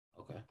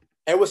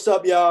Hey, what's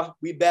up, y'all?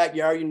 We back.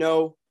 You already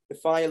know.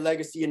 Define Your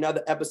Legacy,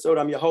 another episode.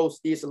 I'm your host,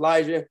 Steve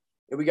Elijah.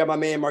 And we got my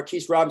man,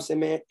 Marquise Robinson,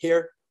 man,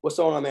 here. What's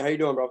on, man? How you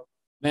doing, bro?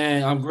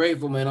 Man, I'm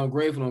grateful, man. I'm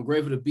grateful. I'm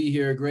grateful to be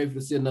here.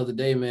 Grateful to see another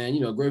day, man.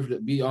 Grateful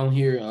to be on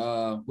here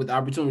with the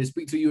opportunity to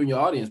speak to you and your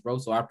audience, bro.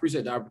 So I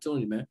appreciate the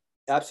opportunity, man.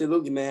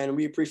 Absolutely, man. And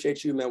we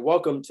appreciate you, man.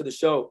 Welcome to the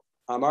show.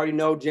 I already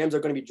know gems are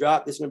going to be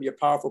dropped. This is going to be a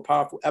powerful,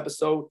 powerful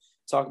episode.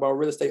 Talk about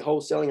real estate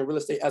wholesaling and real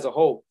estate as a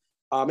whole.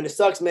 And it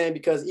sucks, man,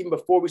 because even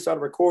before we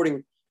started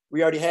recording,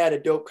 we already had a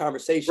dope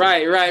conversation.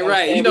 Right.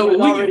 And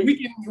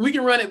we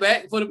can run it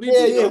back for the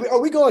people. Yeah.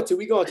 We going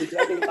to.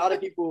 I think a lot of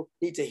people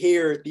need to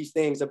hear these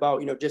things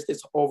about, just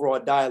this overall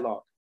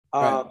dialogue.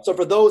 Right. So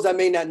for those that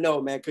may not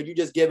know, man, could you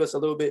just give us a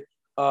little bit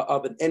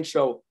of an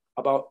intro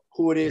about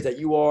who it is that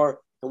you are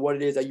and what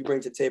it is that you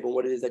bring to the table and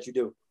what it is that you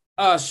do?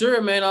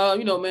 Sure, man.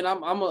 Man,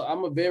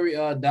 I'm a very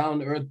down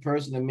to earth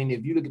person. I mean,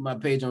 if you look at my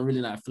page, I'm really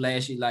not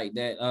flashy like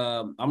that.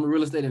 I'm a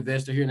real estate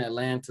investor here in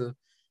Atlanta.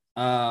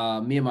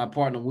 Me and my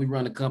partner, we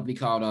run a company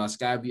called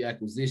Skyview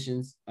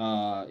Acquisitions.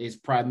 It's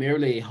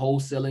primarily a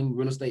wholesaling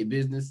real estate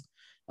business.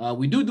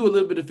 We do a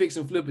little bit of fix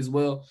and flip as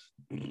well.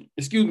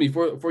 Excuse me,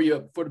 for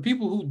the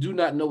people who do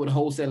not know what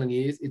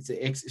wholesaling is, it's an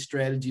exit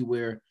strategy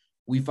where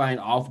we find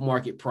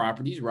off-market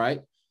properties,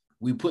 right?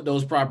 We put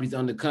those properties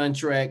under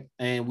contract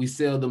and we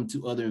sell them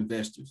to other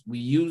investors. We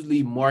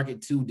usually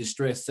market to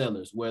distressed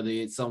sellers, whether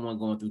it's someone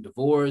going through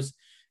divorce,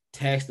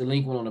 tax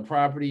delinquent on the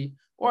property,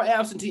 or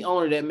absentee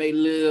owner that may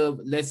live,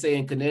 let's say,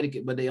 in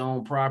Connecticut, but they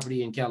own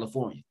property in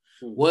California.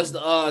 What's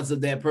the odds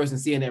of that person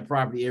seeing that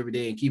property every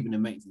day and keeping the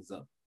maintenance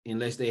up,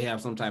 unless they have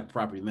some type of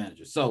property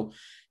manager? So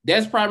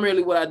that's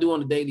primarily what I do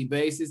on a daily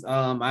basis.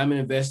 I'm an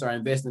investor. I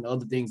invest in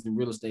other things in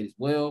real estate as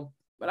well.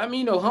 But I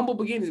mean, humble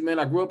beginnings, man.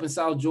 I grew up in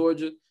South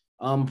Georgia.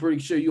 I'm pretty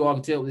sure you all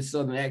can tell with this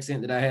Southern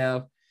accent that I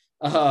have.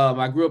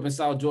 I grew up in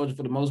South Georgia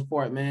for the most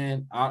part,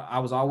 man. I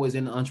was always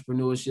in the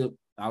entrepreneurship.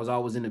 I was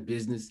always in the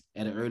business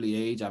at an early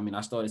age. I mean,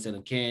 I started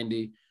selling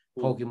candy,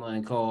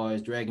 Pokemon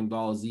cards, Dragon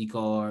Ball Z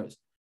cards,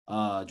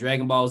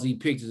 Dragon Ball Z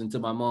pictures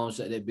until my mom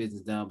shut that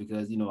business down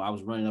because, I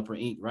was running up her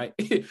ink, right?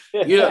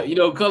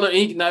 Color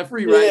ink, not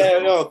free, right? Yeah,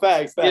 no,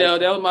 facts. That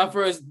was my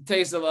first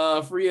taste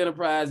of free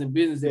enterprise and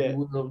business, if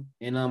you will.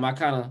 And I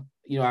kind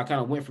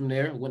of went from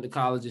there, went to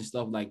college and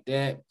stuff like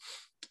that.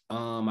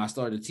 I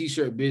started a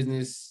t-shirt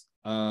business,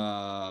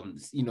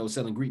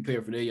 selling Greek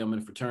paraphernalia. I'm in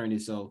a fraternity.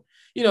 So,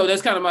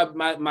 that's kind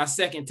of my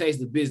second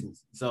taste of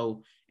business.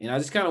 So, and I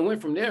just kind of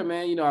went from there,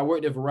 man. I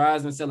worked at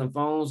Verizon selling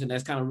phones, and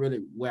that's kind of really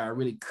where I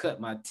really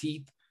cut my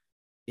teeth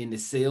in the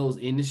sales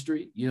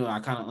industry. I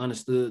kind of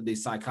understood the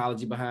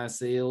psychology behind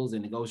sales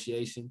and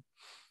negotiation.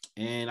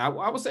 And I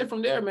would say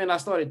from there, man, I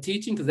started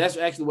teaching because that's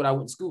actually what I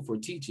went to school for,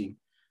 teaching.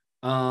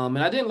 And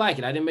I didn't like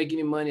it. I didn't make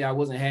any money. I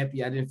wasn't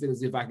happy. I didn't feel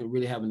as if I could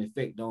really have an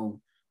effect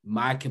on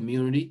my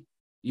community.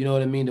 You know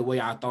what I mean? The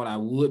way I thought I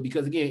would.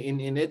 Because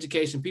again, in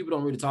education, people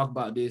don't really talk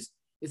about this.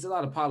 It's a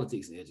lot of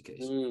politics in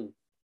education.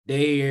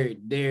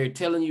 They're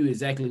telling you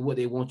exactly what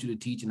they want you to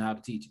teach and how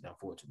to teach it,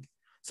 unfortunately.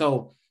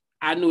 So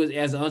I knew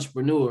as an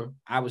entrepreneur,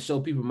 I would show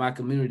people in my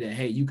community that,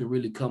 hey, you can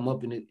really come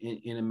up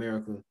in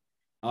America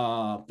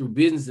through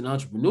business and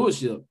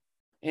entrepreneurship.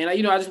 And I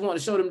just want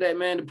to show them that,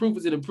 man, the proof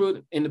is in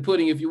the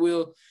pudding, if you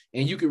will,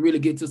 and you can really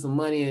get to some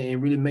money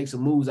and really make some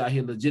moves out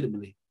here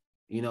legitimately,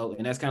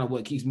 and that's kind of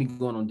what keeps me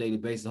going on a daily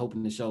basis,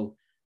 hoping to show,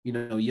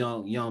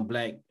 young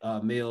Black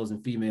males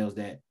and females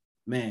that,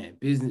 man,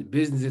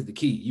 business is the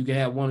key. You can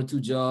have 1 or 2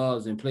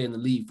 jobs and play in the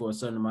league for a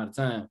certain amount of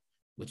time,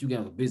 but you can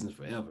have a business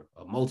forever,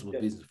 or multiple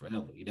business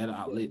forever. That'll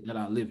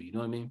outlive you. You know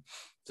what I mean?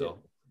 So.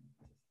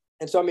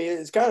 And so, I mean,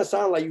 it's kind of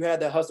sounded like you had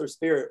that hustler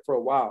spirit for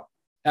a while.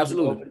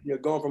 Absolutely.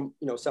 Going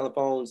from, selling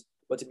phones,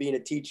 but to being a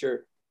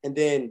teacher, and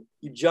then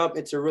you jump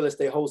into real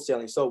estate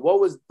wholesaling. So what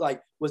was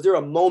there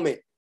a moment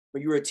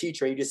when you were a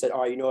teacher and you just said,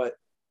 all right, you know what?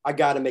 I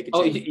got to make a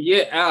change. Oh,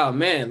 yeah. Oh,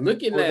 man.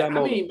 Look at that. I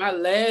mean, my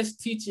last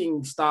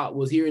teaching stop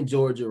was here in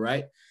Georgia,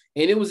 right?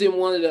 And it was in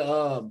one of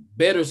the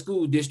better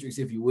school districts,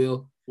 if you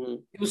will.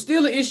 It was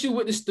still an issue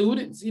with the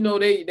students.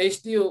 They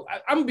still,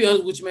 I'm going to be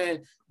honest with you,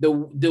 man,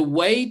 the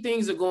way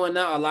things are going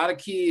now, a lot of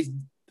kids,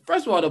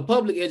 first of all, the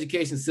public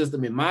education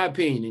system, in my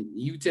opinion, and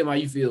you tell me how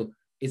you feel,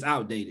 is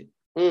outdated.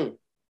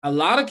 A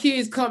lot of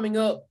kids coming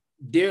up,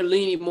 they're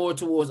leaning more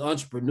towards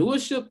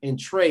entrepreneurship and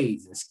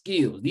trades and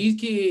skills. These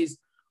kids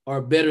are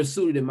better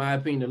suited, in my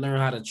opinion, to learn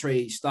how to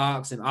trade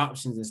stocks and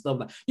options and stuff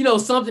like,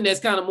 something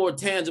that's kind of more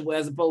tangible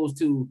as opposed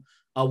to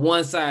a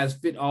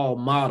one-size-fit-all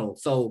model.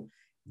 So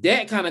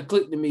that kind of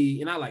clicked to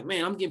me, and I like,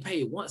 man, I'm getting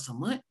paid once a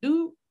month,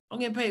 dude. I'm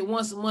getting paid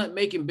once a month,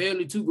 making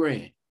barely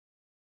 $2,000.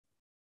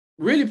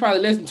 Really,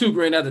 probably less than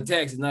 $2,000 after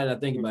taxes. Now that I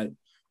think about it,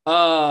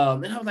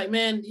 and I was like,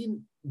 man,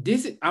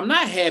 I'm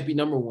not happy.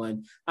 Number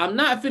one, I'm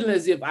not feeling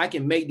as if I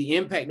can make the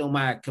impact on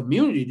my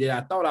community that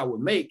I thought I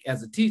would make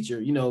as a teacher.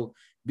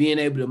 Being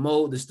able to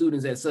mold the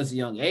students at such a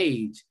young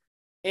age,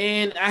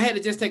 and I had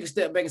to just take a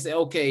step back and say,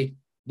 okay,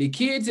 the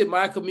kids in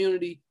my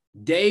community,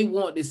 they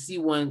want to see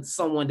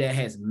someone that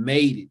has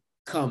made it.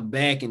 come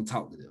back and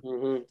talk to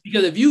them.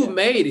 Because if you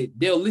made it,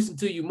 they'll listen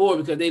to you more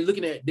because they're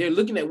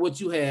looking at what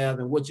you have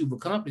and what you've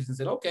accomplished and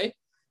said, okay,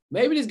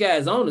 maybe this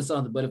guy's on to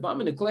something. But if I'm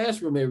in the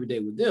classroom every day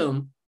with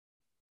them,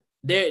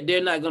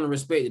 they're not going to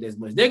respect it as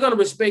much. They're going to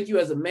respect you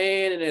as a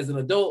man and as an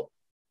adult,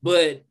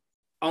 but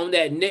on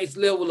that next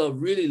level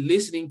of really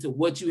listening to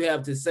what you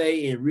have to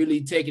say and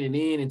really taking it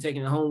in and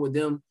taking it home with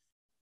them,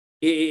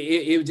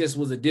 it just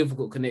was a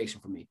difficult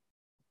connection for me.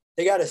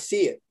 They got to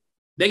see it.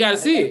 They got to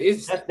see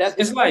it.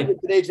 It's like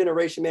today's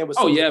generation, man.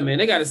 Man,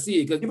 they got to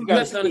see it because people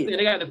got to understand.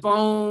 They got the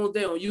phones,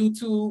 they're on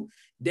YouTube.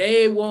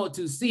 They want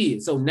to see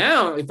it. So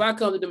now, if I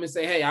come to them and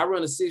say, "Hey, I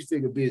run a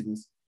 6-figure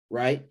business,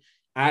 right?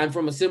 I'm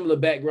from a similar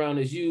background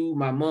as you.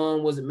 My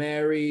mom wasn't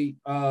married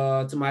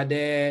to my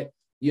dad.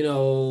 You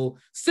know,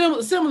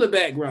 similar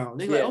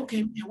background." They're like,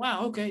 "Okay, man,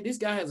 wow, okay, this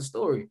guy has a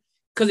story,"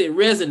 because it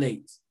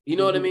resonates. You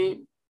know what I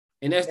mean?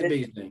 And that's the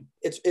biggest thing.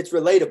 It's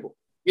relatable.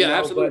 Yeah,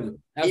 absolutely.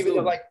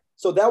 Even like,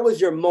 so that was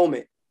your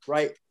moment,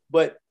 right?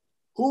 But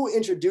who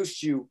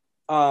introduced you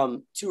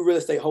to real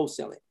estate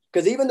wholesaling?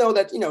 Because even though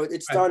that,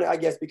 it's starting to, I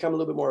guess, become a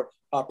little bit more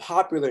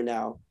popular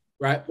now.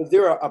 Right. Was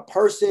there a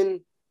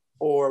person,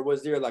 or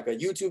was there like a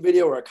YouTube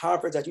video or a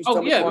conference that you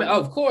stumbled upon? Man,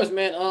 of course,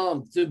 man.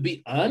 To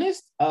be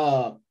honest,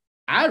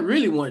 I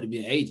really wanted to be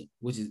an agent,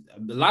 which is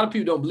a lot of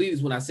people don't believe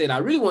this when I said I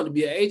really wanted to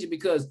be an agent,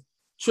 because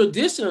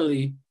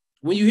traditionally,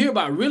 when you hear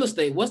about real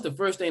estate, what's the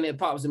first thing that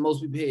pops in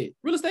most people's head?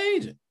 Real estate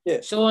agent.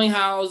 Yeah. Showing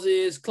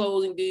houses,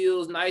 closing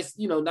deals, nice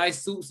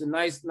suits and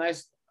nice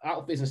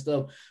outfits and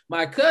stuff.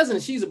 My cousin,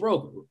 she's a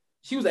broker.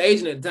 She was an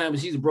agent at the time,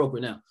 but she's a broker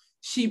now.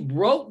 She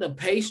broke the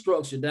pay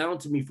structure down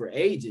to me for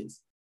agents,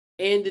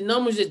 and the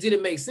numbers just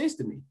didn't make sense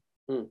to me.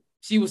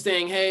 She was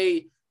saying,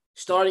 hey,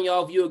 starting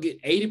off, you'll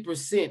get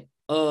 80%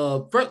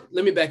 of, first,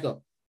 let me back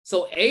up.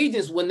 So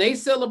agents, when they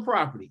sell a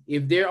property,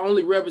 if they're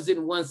only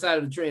representing one side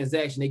of the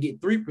transaction, they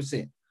get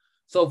 3%.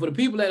 So for the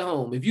people at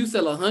home, if you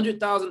sell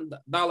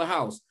 $100,000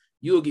 house,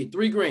 you'll get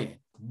 $3,000.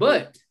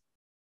 But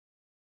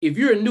if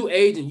you're a new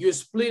agent, you're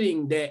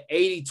splitting that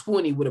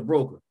 80-20 with a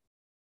broker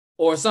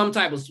or some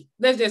type of,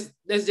 let's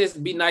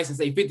just be nice and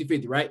say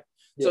 50-50, right?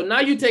 Yeah. So now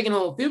you're taking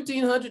home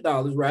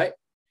 $1,500, right?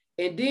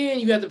 And then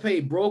you have to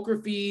pay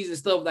broker fees and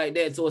stuff like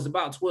that. So it's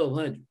about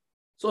 $1,200.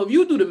 So if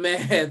you do the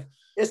math,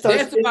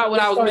 that's about what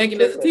I was making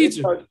as a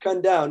teacher.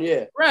 Cutting down,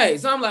 yeah. Right.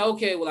 So I'm like,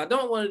 okay, well, I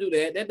don't want to do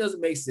that. That doesn't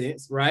make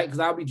sense, right? Because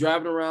I'll be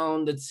driving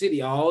around the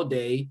city all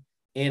day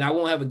and I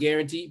won't have a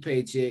guaranteed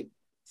paycheck.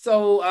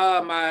 So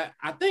I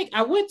think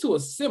I went to a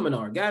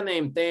seminar, a guy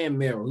named Than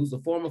Merrill, who's a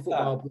former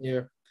football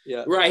player.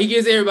 Yeah. Right. He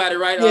gives everybody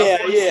right off.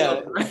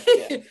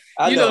 Right?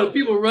 Yeah. The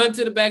people run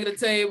to the back of the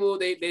table,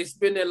 they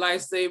spend their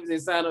life savings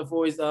and sign up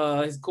for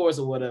his course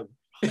or whatever.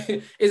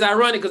 It's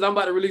ironic because I'm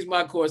about to release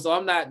my course, so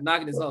I'm not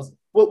knocking his hustle.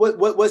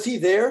 What was he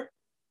there?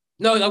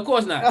 No, of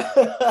course not.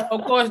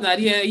 Of course not.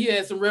 He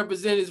had some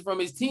representatives from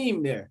his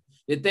team there.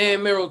 The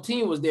Than Merrill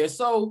team was there.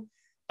 So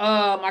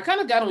I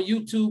kind of got on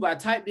YouTube. I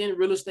typed in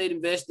real estate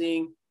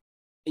investing.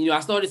 And, I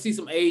started to see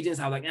some agents.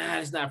 I was like,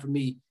 it's not for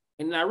me.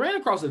 And then I ran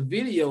across a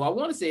video.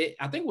 I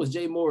think it was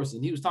Jay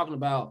Morrison. He was talking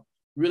about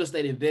real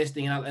estate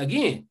investing. And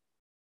it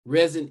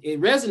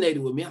resonated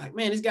with me. I'm like,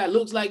 man, this guy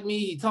looks like me.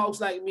 He talks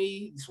like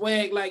me,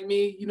 swag like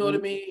me. You know what I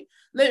mean?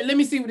 Let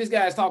me see what this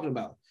guy is talking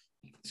about.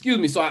 Excuse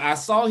me. So I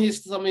saw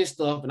some of his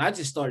stuff and I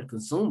just started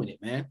consuming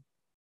it, man.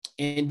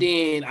 And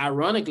then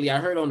ironically, I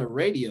heard on the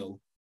radio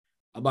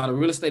about a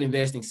real estate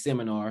investing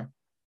seminar,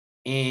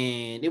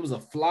 and it was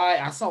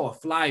I saw a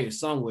flyer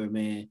somewhere,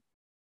 man.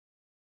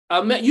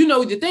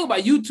 The thing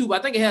about YouTube, I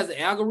think it has the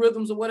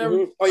algorithms or whatever.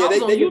 Mm-hmm. Oh yeah,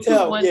 they can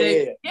tell.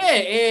 Yeah,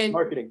 and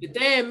marketing. The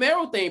Than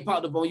Merrill thing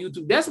popped up on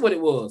YouTube. That's what it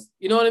was.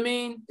 You know what I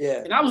mean?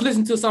 Yeah. And I was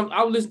listening to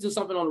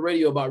something on the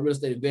radio about real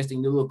estate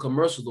investing, the little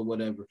commercials or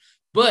whatever.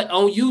 But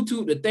on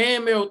YouTube, the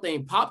Than Merrill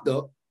thing popped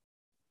up.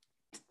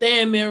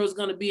 Than Merrill is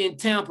going to be in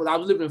Tampa. I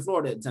was living in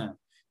Florida at the time.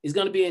 It's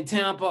going to be in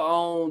Tampa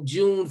on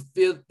June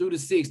 5th through the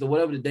 6th or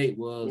whatever the date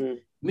was. Mm.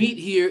 Meet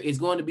here. It's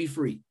going to be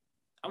free.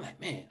 I'm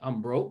like, man,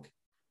 I'm broke.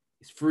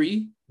 It's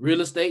free.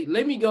 Real estate.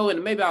 Let me go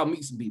and maybe I'll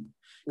meet some people.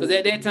 Because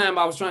at that time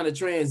I was trying to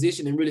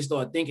transition and really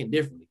start thinking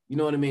differently. You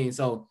know what I mean?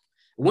 So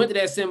I went to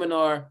that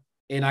seminar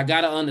and I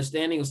got an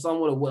understanding of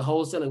somewhat of what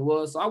wholesaling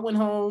was. So I went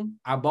home.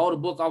 I bought a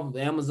book off of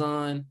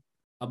Amazon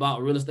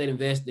about real estate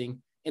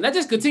investing. And I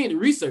just continued to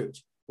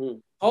research.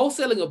 Mm.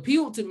 Wholesaling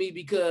appealed to me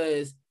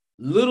because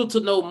little to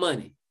no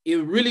money. It's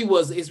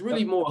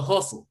really more a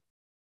hustle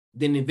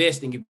than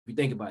investing if you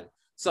think about it.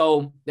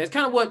 So that's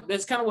kind of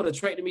what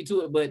attracted me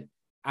to it. But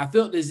I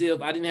felt as if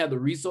I didn't have the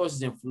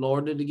resources in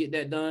Florida to get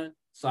that done.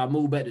 So I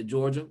moved back to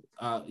Georgia,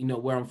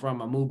 where I'm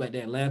from. I moved back to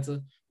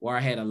Atlanta, where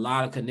I had a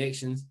lot of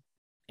connections.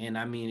 And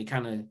I mean, it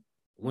kind of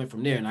went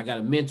from there. And I got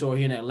a mentor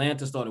here in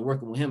Atlanta, started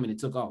working with him, and it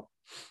took off.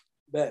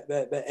 Bet.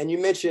 And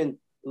you mentioned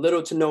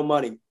little to no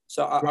money.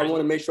 So I want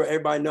to make sure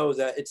everybody knows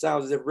that it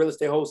sounds as if real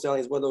estate wholesaling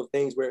is one of those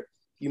things where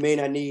you may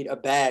not need a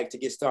bag to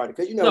get started.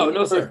 Because,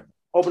 no, sir.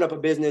 Open up a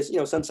business,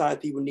 sometimes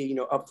people need,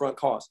 upfront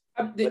costs.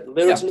 But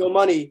little to no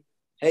money,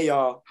 hey,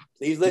 y'all,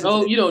 please listen.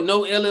 No,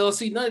 no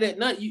LLC, none of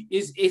that.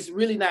 It's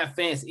really not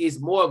fancy. It's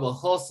more of a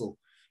hustle.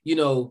 You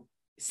know,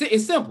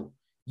 it's simple.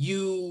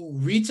 You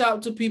reach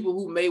out to people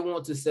who may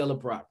want to sell a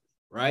property,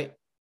 right?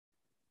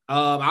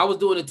 I was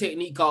doing a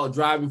technique called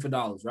driving for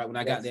dollars, right? When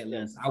I got to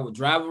Atlanta, I would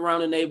drive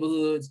around the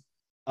neighborhoods.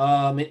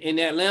 In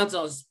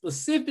Atlanta,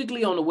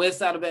 specifically on the west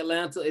side of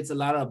Atlanta, it's a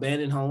lot of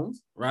abandoned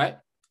homes, right?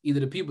 Either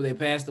the people that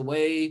passed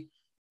away,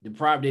 the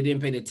property they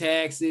didn't pay the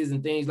taxes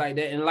and things like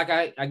that. And like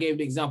I gave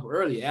the example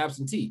earlier,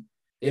 absentee.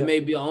 It may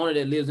be an owner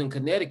that lives in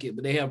Connecticut,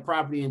 but they have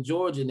property in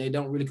Georgia and they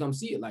don't really come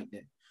see it like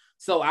that.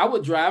 So I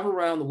would drive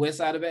around the west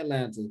side of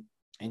Atlanta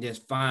and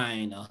just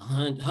find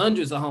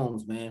hundreds of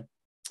homes, man.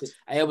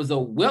 It was a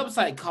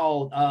website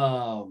called,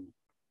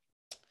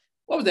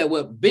 what was that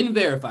web? Ben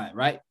Verified,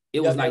 right?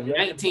 It was like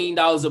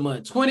 $19 a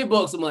month,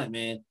 $20 a month,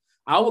 man.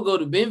 I would go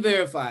to Ben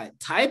Verified,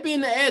 type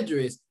in the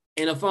address,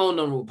 and a phone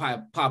number would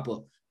pop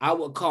up. I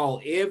would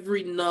call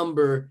every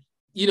number,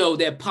 you know,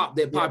 that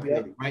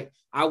populated, right?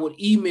 I would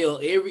email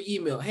every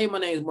email. Hey, my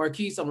name is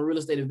Marquise. I'm a real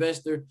estate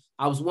investor.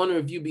 I was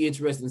wondering if you'd be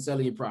interested in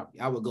selling your property.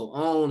 I would go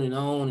on and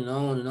on and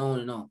on and on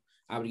and on.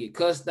 I would get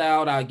cussed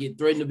out. I'd get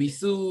threatened to be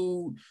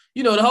sued,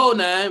 you know, the whole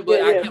nine.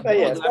 But I kept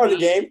it's part of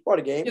the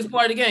game. It's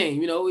part of the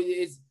game. You know,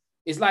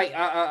 it's like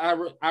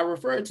I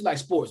refer it to like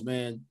sports,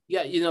 man.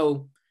 Yeah, you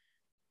know,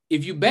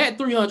 if you bat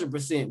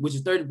 300%, which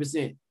is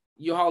 30%,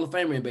 you're a Hall of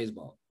Famer in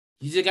baseball.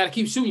 You just got to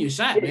keep shooting your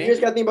shot, man. You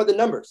just got to think about the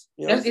numbers.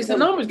 You know, it's a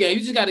numbers game.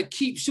 You just got to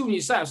keep shooting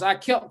your shot. So I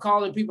kept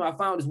calling people. I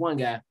found this one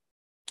guy.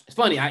 It's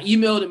funny. I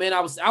emailed him, man. I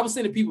was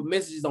sending people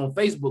messages on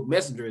Facebook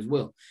Messenger as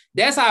well.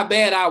 That's how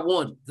bad I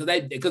wanted.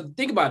 Because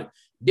think about it.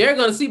 They're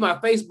going to see my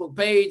Facebook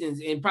page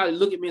and probably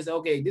look at me and say,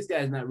 okay, this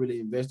guy's not really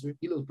an investor.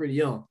 He looks pretty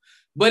young.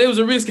 But it was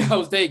a risk I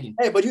was taking.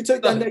 Hey, but you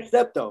took that next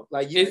step, though.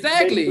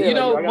 Exactly. You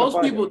know,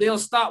 most people, they'll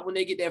stop when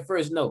they get that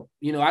first no.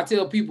 You know, I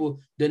tell people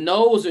the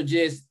no's are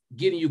just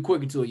getting you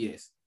quicker to a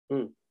yes.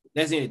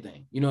 That's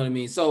anything. You know what I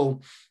mean?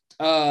 So,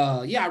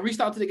 I reached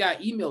out to the guy,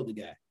 emailed the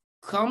guy.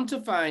 Come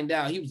to find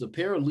out, he was a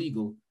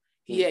paralegal.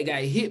 He had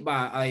got hit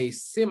by a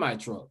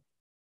semi-truck.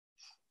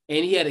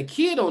 And he had a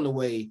kid on the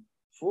way.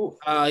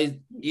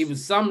 He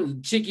was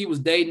some chick he was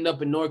dating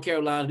up in North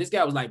Carolina. This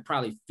guy was like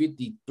probably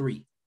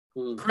 53.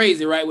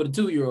 Crazy, right? With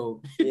a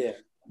 2-year-old. Yeah.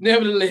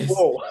 Nevertheless. I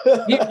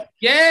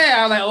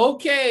was like,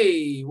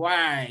 okay,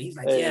 why? He's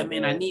like,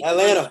 man, I need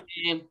Atlanta.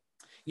 Money,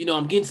 you know,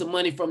 I'm getting some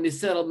money from this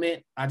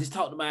settlement. I just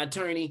talked to my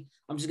attorney.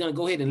 I'm just gonna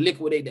go ahead and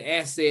liquidate the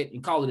asset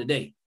and call it a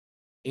day.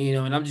 You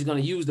know, and I'm just gonna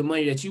use the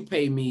money that you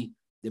pay me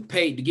to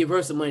give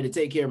her some money to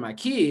take care of my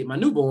kid, my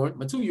newborn,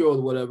 my 2-year-old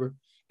or whatever.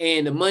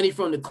 And the money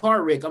from the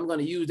car wreck, I'm going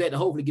to use that to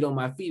hopefully get on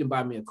my feet and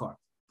buy me a car.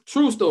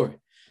 True story.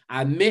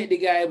 I met the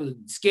guy. It was a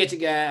sketchy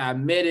guy. I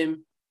met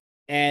him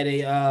at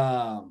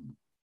a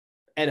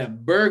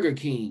Burger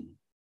King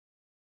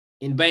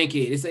in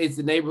Bankhead. It's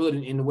the neighborhood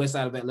in the west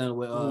side of Atlanta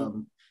where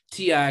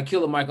T.I.,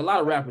 Killer Mike, a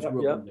lot of rappers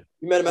grew up there.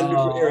 You met him in a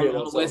different area.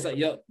 On the west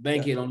side,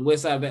 Bankhead, on the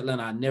west side of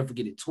Atlanta. I'll never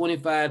forget it.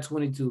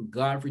 2522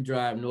 Godfrey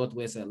Drive,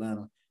 Northwest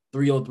Atlanta,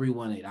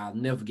 30318. I'll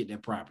never forget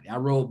that property. I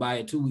rode by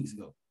it 2 weeks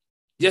ago.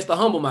 Just to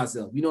humble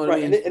myself, you know what I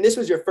mean? And this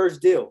was your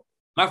first deal.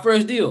 My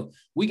first deal.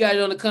 We got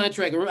it on the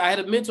contract. I had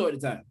a mentor at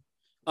the time.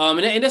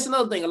 And that's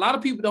another thing. A lot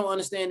of people don't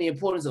understand the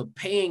importance of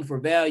paying for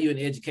value in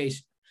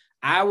education.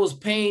 I was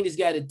paying this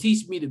guy to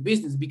teach me the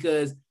business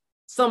because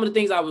some of the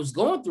things I was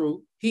going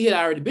through, he had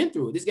already been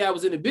through it. This guy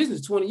was in the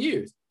business 20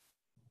 years.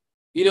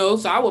 You know,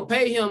 so I would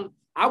pay him.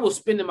 I was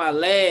spending my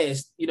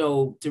last, you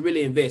know, to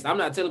really invest. I'm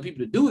not telling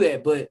people to do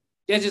that, but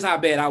that's just how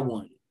bad I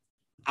wanted it.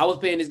 I was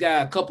paying this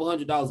guy a couple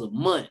 $100s a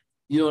month.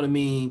 You know what I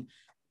mean?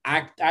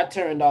 I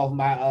turned off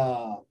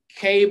my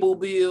cable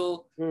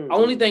bill.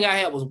 Only thing I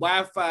had was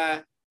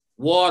Wi-Fi,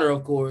 water,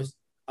 of course.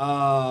 You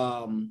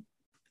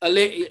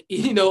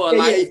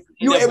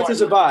were able to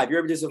survive.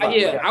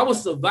 I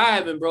was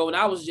surviving, bro. And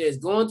I was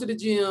just going to the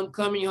gym,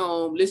 coming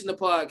home, listening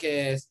to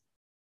podcasts,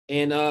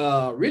 and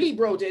really,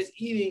 bro, just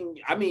eating,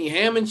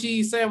 ham and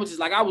cheese sandwiches.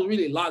 Like I was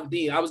really locked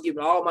in. I was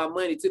giving all my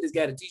money to this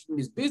guy to teach me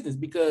this business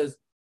because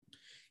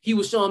he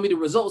was showing me the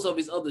results of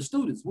his other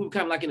students. We were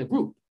kind of like in a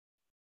group.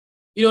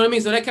 You know what I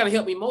mean? So that kind of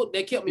helped me.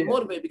 That kept me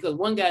motivated because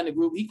one guy in the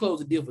group, he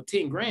closed a deal for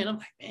 10 grand. I'm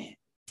like, man,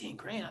 10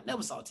 grand. I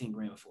never saw 10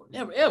 grand before.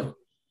 Never, ever.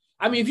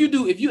 I mean,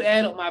 if you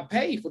add up my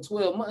pay for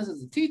 12 months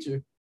as a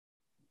teacher,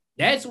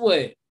 that's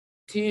what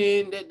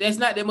 10, that's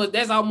not that much.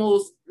 That's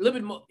almost a little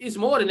bit more. It's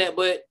more than that,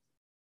 but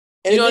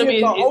you know what I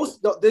mean?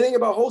 The thing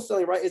about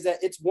wholesaling, right, is that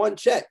it's one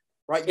check,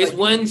 right? It's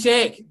one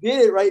check. You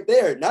did it right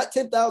there. Not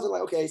 10,000,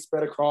 like, okay,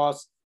 spread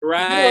across.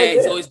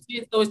 Right. So it's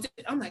 10.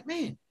 I'm like,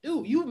 man,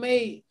 dude, you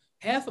made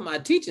half of my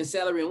teaching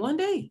salary in one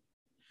day.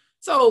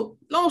 So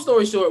long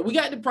story short, we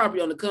got the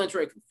property on the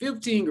contract for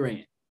 15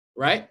 grand,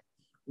 right?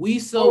 We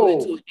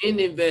sold it to an end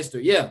investor.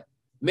 Yeah.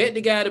 Met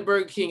the guy at the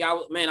Burger King. I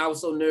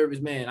was so nervous,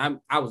 man.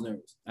 I was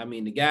nervous. I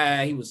mean, the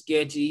guy, he was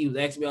sketchy. He was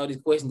asking me all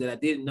these questions that I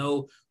didn't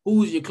know.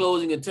 Who's your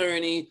closing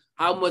attorney?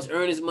 How much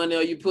earnest money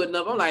are you putting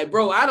up? I'm like,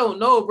 bro, I don't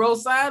know, bro.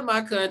 Sign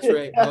my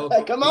contract, bro.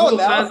 Come on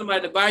now. Find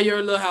somebody to buy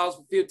your little house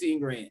for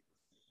 15 grand.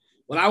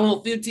 Well, I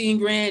want 15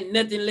 grand,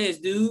 nothing less,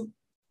 dude.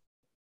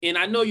 And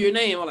I know your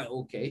name. I'm like,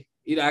 okay.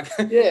 You know,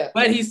 yeah.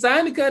 But he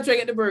signed the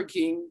contract at the Burger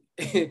King.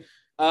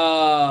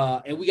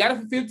 And we got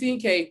it for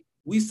 $15K.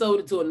 We sold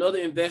it to another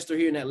investor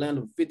here in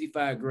Atlanta for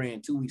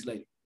 $55,000 2 weeks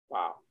later.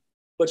 Wow.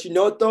 But you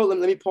know what though? Let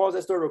me pause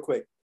that story real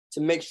quick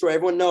to make sure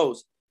everyone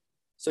knows.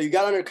 So you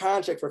got under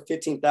contract for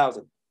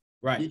 $15,000.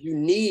 Right. Did you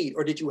need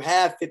or did you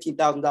have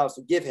 $15,000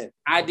 to give him?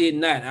 I did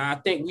not. I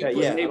think we put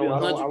maybe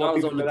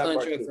 $100 on the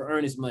contract for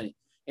earnest money.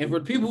 And for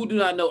people who do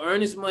not know,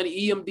 earnest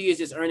money, EMD is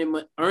just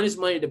earnest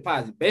money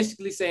deposit.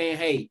 Basically saying,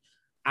 hey,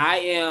 I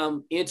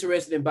am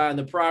interested in buying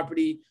the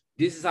property.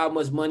 This is how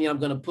much money I'm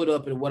going to put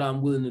up and what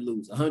I'm willing to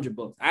lose.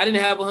 $100. I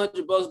didn't have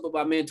 $100, but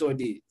my mentor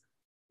did.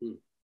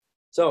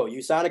 So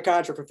you signed a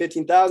contract for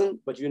 $15,000,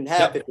 but you didn't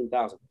have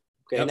 $15,000.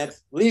 Okay, and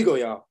that's legal,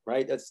 y'all,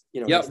 right? That's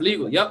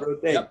legal.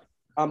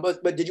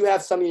 But did you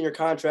have something in your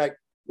contract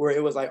where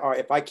it was like, all right,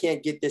 if I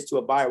can't get this to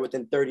a buyer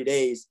within 30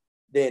 days,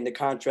 then the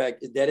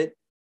contract is deaded?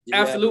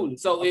 Absolutely.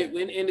 So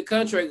in the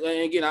contract,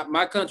 and again,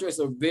 my contracts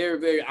are very,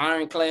 very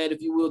ironclad,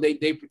 if you will. They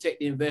protect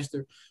the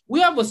investor.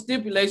 We have a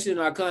stipulation in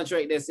our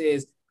contract that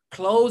says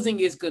closing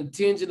is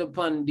contingent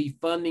upon the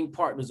funding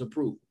partner's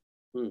approval.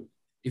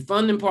 The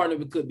funding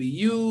partner could be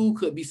you,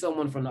 could be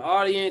someone from the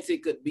audience,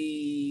 it could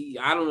be,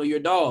 I don't know, your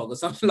dog or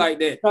something like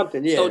that.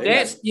 Something, yeah. So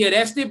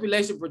that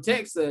stipulation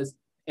protects us.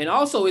 And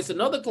also it's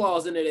another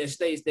clause in there that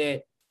states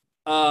that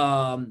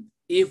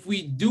if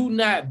we do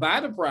not buy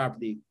the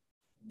property,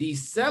 the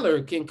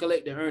seller can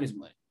collect the earnest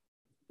money,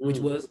 which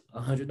was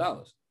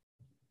 $100.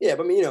 Yeah,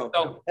 but I mean,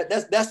 so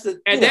that's the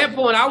at that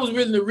point I was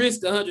willing to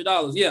risk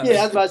 $100. Yeah.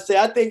 Yeah, I was about to say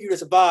I think you can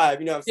survive.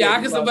 You know what I'm saying? Yeah,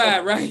 I can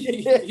survive, right?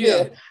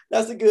 Yeah.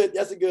 That's a good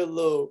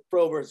little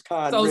pro versus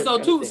con.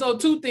 So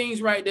two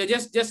things right there.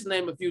 Just to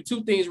name a few,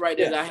 two things right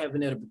there that I have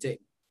in there to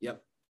protect.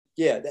 Yep.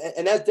 Yeah,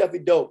 and that's definitely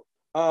dope.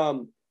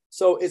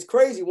 So it's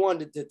crazy one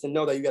to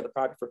know that you got the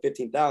property for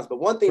 $15,000. But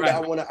one thing that I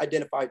want to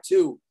identify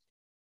too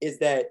is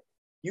that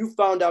you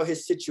found out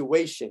his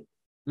situation.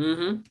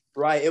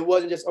 Right. It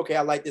wasn't just okay,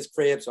 I like this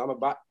crib, so I'm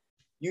about.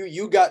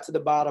 You got to the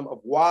bottom of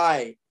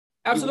why.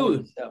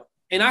 Absolutely.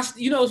 And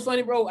it's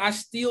funny, bro. I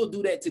still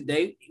do that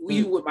today.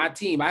 Even with my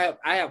team, I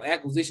have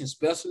acquisition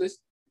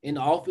specialists in the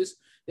office.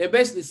 They're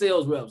basically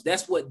sales reps.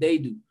 That's what they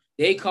do.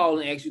 They call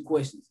and ask you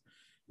questions.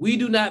 We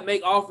do not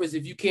make offers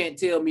if you can't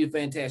tell me a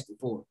fantastic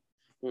for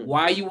it.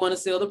 Why you want to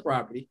sell the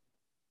property,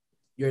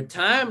 your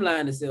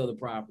timeline to sell the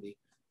property,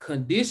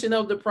 condition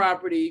of the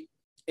property,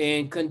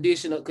 and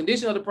condition of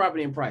the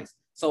property and price.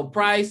 So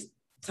price,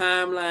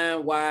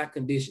 timeline, why,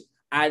 condition.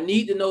 I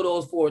need to know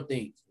those 4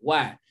 things.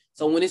 Why?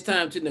 So when it's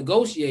time to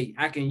negotiate,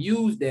 I can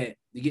use that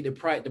to get the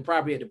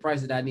property at the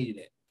price that I needed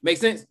at. Make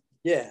sense?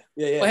 Yeah.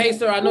 Well, hey,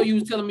 sir, I know you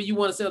was telling me you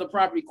want to sell the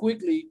property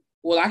quickly.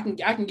 Well, I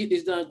can get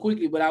this done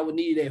quickly, but I would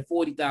need it at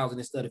 $40,000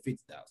 instead of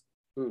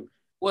 $50,000.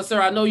 Well,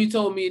 sir, I know you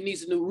told me it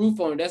needs a new roof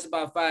on it. That's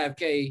about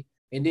 $5K.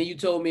 And then you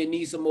told me it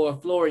needs some more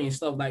flooring and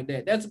stuff like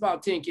that. That's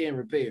about $10K in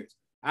repairs.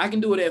 I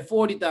can do it at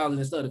 $40,000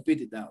 instead of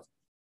 $50,000.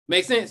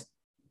 Make sense?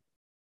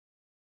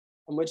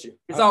 I'm with you.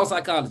 It's all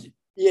psychology.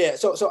 Yeah,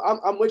 so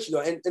I'm with you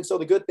though, and so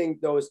the good thing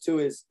though is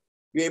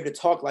you're able to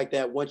talk like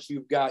that once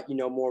you've got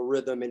more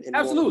rhythm and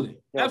absolutely,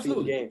 more,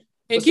 absolutely. Games.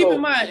 And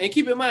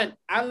keep in mind,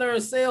 I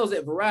learned sales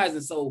at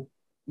Verizon. So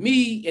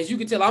me, as you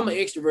can tell, I'm an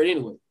extrovert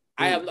anyway.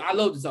 I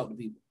love to talk to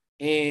people,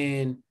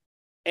 and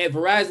at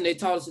Verizon they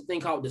taught us a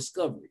thing called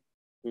discovery.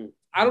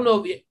 I don't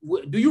know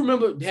do you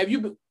remember? Have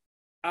you been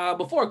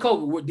before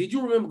COVID? Did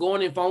you remember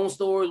going in phone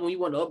stores when you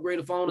wanted to upgrade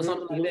a phone or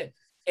something like that?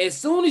 As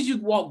soon as you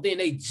walked in,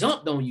 they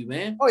jumped on you,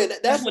 man. Oh yeah,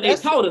 that's what they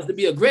taught us, to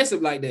be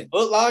aggressive like that.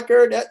 Foot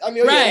Locker,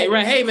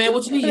 right. Hey man,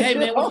 what you need? Hey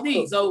man, what you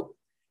need? So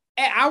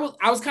I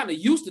was kind of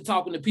used to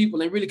talking to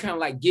people and really kind of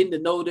like getting to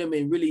know them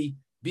and really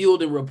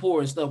building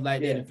rapport and stuff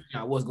like that and figuring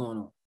out what's going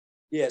on.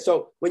 Yeah.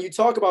 So when you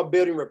talk about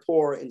building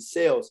rapport in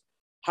sales,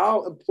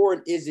 how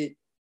important is it?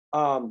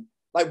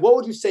 Like, what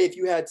would you say if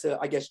you had to,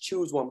 I guess,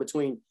 choose one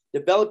between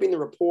developing the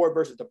rapport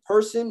versus the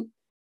person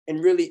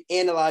and really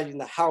analyzing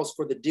the house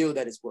for the deal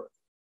that it's worth?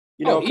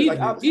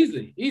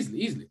 Easily.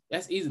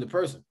 That's easy. The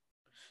person,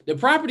 the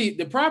property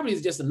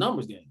is just a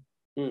numbers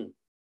game.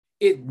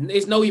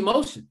 It's no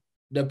emotion.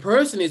 The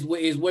person is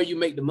where you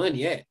make the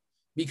money at,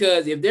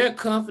 because if they're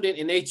confident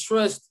and they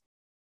trust,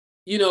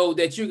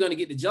 that you're going to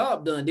get the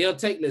job done, they'll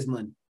take less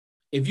money.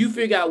 If you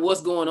figure out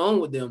what's going on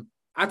with them,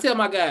 I tell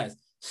my guys,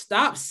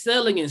 stop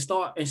selling and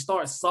start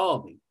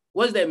solving.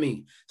 What does that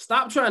mean?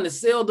 Stop trying to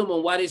sell them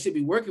on why they should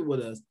be working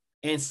with us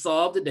and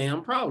solve the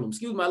damn problem.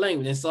 Excuse my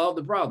language, and solve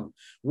the problem.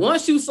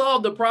 Once you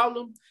solve the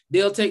problem,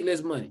 they'll take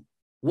less money.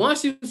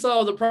 Once you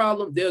solve the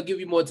problem, they'll give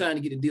you more time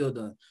to get the deal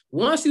done.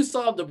 Once you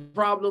solve the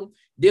problem,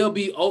 they'll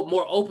be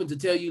more open to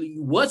tell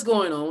you what's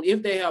going on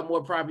if they have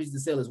more properties to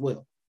sell as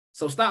well.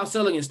 So stop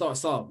selling and start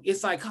solving.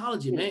 It's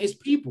psychology, man. It's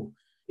people.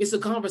 It's a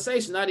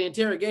conversation, not an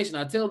interrogation.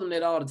 I tell them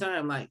that all the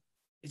time. Like,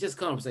 it's just a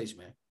conversation,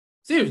 man.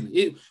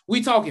 Seriously,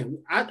 we talking.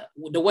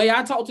 The way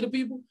I talk to the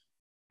people,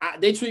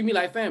 they treat me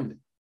like family.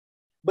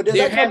 But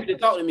they're happy to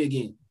talk to me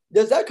again.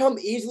 Does that come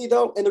easily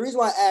though? And the reason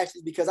why I ask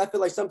is because I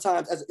feel like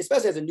sometimes,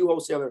 especially as a new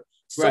wholesaler,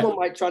 someone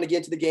might try to get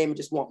into the game and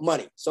just want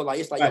money. So like,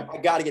 it's like, I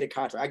got to get a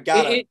contract.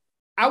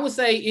 I would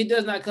say it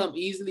does not come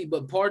easily,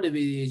 but part of it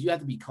is you have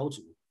to be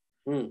coachable.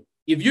 Mm.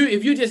 If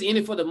you're just in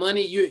it for the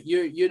money,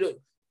 you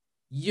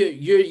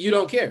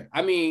don't care.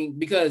 I mean,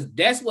 because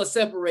that's what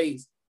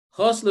separates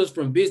hustlers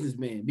from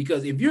businessmen.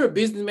 Because if you're a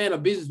businessman or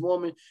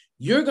businesswoman,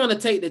 you're gonna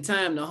take the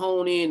time to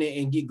hone in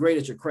and get great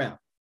at your craft,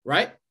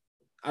 right?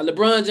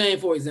 LeBron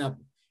James, for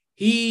example,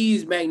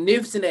 he's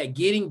magnificent at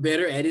getting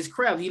better at his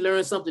craft. He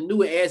learns something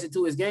new and adds it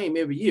to his game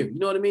every year. You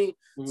know what I mean?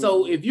 Mm-hmm.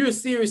 So if you're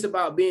serious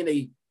about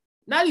being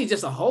not even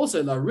just a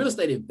wholesaler, a real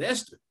estate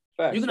investor,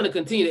 you're going to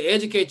continue to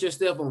educate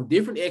yourself on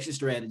different exit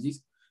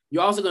strategies.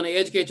 You're also going to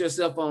educate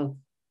yourself on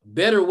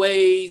better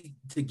ways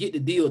to get the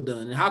deal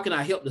done. And how can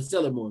I help the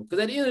seller more? Because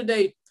at the end of the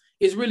day,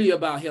 it's really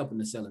about helping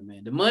the seller,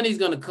 man. The money's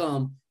going to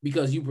come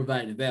because you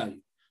provide the value.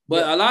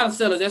 But a lot of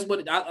sellers,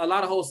 a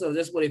lot of wholesalers,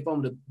 that's what they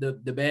form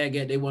the bag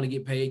at. They want to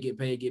get paid.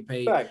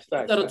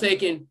 Instead of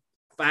taking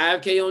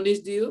 $5K on this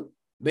deal,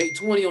 make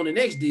 20 on the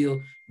next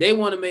deal, they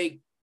want to make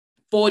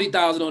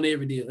 40,000 on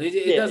every deal.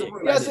 It doesn't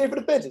work. You gotta save for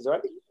the fences, right?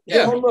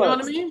 Yeah, you know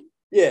what I mean?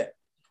 Yeah.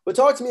 But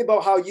talk to me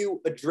about how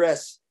you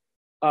address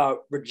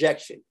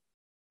rejection.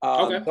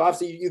 Okay. So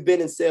obviously you've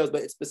been in sales,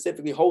 but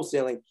specifically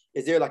wholesaling.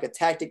 Is there like a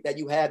tactic that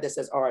you have that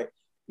says, all right,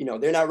 you know,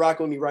 they're not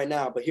rocking with me right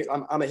now, but here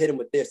I'm gonna hit them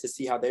with this to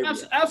see how they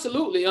react.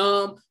 Absolutely.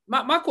 My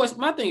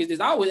thing is this.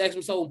 I always ask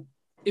them. So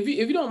if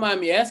you don't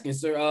mind me asking,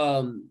 sir,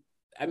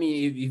 I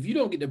mean, if you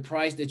don't get the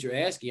price that you're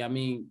asking, I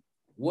mean,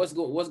 what's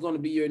going to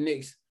be your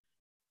next?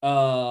 What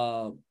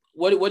are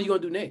you going to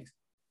do next?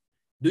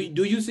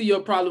 Do you see your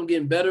problem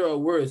getting better or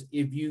worse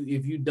if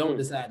you don't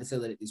decide to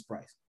sell it at this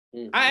price?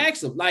 Mm-hmm. I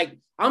ask them, like,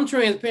 I'm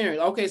transparent.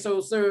 Okay, so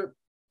sir,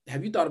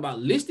 have you thought about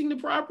listing the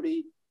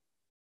property?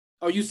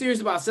 Are you serious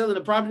about selling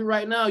the property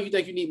right now? Or you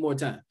think you need more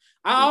time?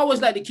 I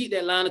always like to keep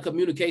that line of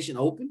communication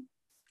open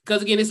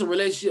because, again, it's a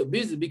relationship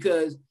business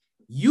because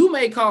you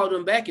may call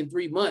them back in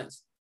 3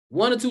 months.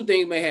 One or two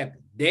things may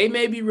happen. They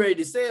may be ready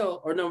to sell,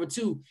 or number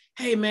two,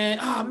 hey, man,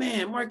 oh,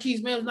 man,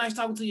 Marquise, man, it was nice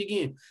talking to you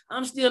again.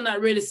 I'm still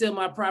not ready to sell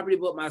my property,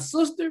 but my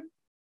sister,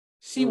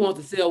 she wants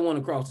to sell one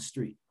across the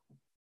street.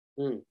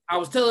 I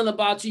was telling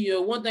about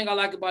you, one thing I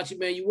like about you,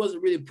 man, you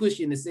wasn't really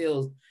pushing the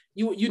sales.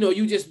 You know,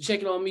 you just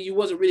checking on me. You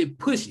wasn't really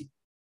pushing.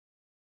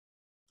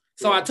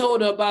 So I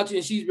told her about you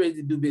and she's ready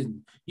to do business.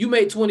 You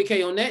made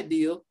 20K on that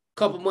deal. A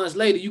couple months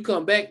later, you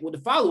come back with the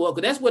follow-up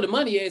because that's where the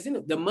money is in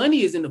it. The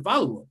money is in the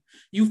follow-up.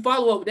 You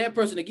follow up with that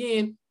person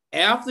again.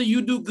 After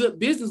you do good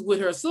business with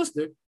her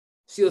sister,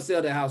 she'll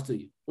sell the house to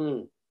you.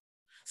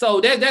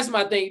 So that's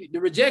my thing. The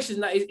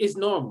rejection, it's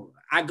normal.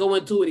 I go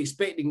into it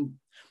expecting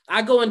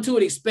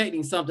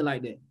something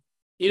like that.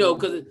 You know,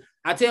 because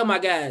I tell my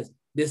guys,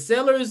 the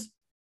sellers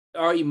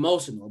are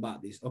emotional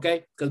about this,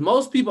 okay? Because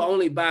most people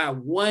only buy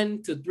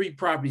 1 to 3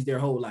 properties their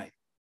whole life.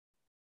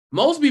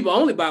 Most people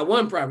only buy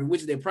one property,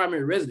 which is their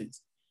primary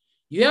residence.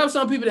 You have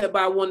some people that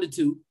buy 1 to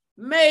 2,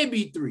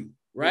 maybe 3,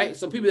 right?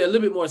 Some people that are a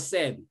little bit more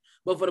savvy.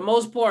 But for the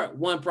most part,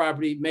 1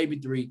 property, maybe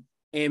 3.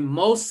 And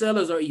most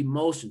sellers are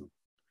emotional.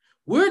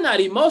 We're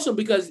not emotional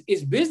because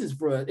it's business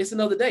for us. It's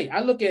another day. I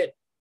look at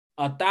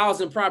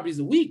 1,000 properties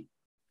a week.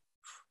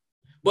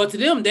 But to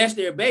them, that's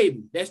their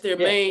baby. That's their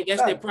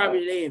that's their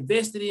property they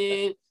invested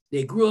in.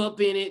 They grew up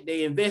in it.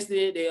 They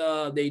invested in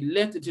it. They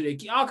left it to their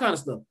kids, all kind of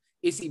stuff.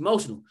 It's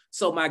emotional.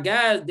 So my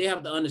guys, they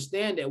have to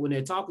understand that when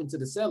they're talking to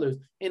the sellers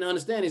and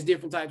understand it's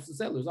different types of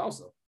sellers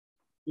also.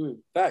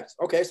 Facts.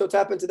 Okay, so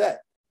tap into that.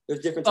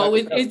 There's different types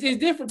of sellers. It's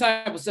different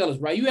type of sellers,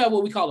 right? You have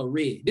what we call a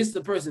red. This is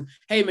the person,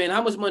 hey, man,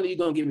 how much money are you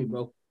going to give me,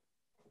 bro?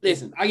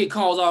 Listen, I get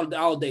calls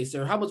all day,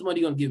 sir. How much money are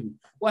you going to give me?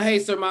 Well, hey,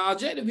 sir, my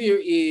objective here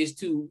is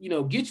to,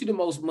 get you the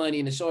most money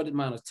in a short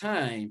amount of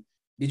time.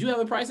 Did you have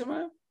a price in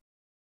mind?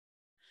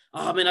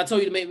 Oh, man, I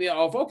told you to make me an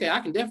offer. Okay, I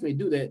can definitely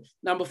do that.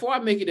 Now, before I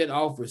make you that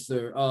offer,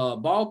 sir,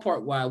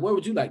 ballpark-wise, where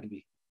would you like to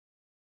be?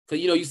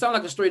 Because, you sound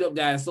like a straight-up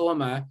guy, and so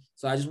am I.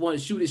 So I just want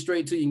to shoot it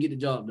straight to you and get the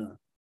job done.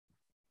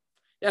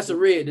 That's a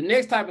red. The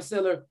next type of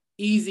seller,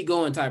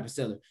 easygoing type of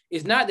seller.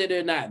 It's not that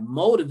they're not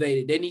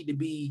motivated. They need to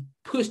be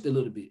pushed a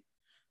little bit.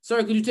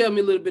 Sir, could you tell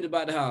me a little bit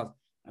about the house?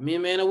 I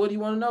mean, man, what do you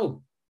want to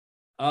know?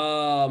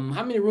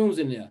 How many rooms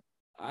in there?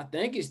 I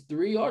think it's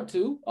 3 or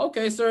 2.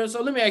 Okay, sir.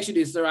 So let me ask you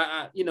this,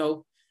 sir.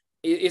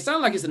 It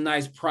sounds like it's a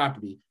nice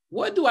property.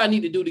 What do I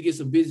need to do to get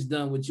some business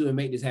done with you and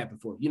make this happen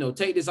for you?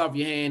 Take this off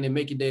your hand and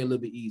make your day a little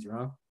bit easier,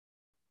 huh?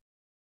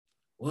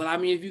 Well, I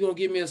mean, if you're going to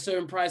give me a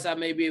certain price, I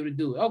may be able to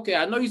do it. Okay,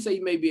 I know you say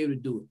you may be able to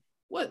do it.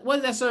 What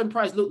does that certain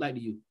price look like to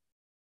you?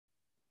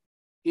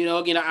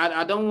 Again,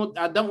 I don't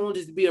want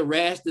this to be a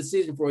rash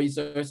decision for you,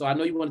 sir. So I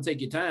know you want to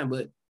take your time,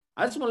 but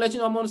I just want to let you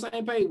know I'm on the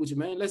same page with you,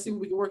 man. Let's see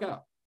what we can work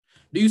out.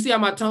 Do you see how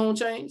my tone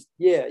changed?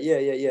 Yeah.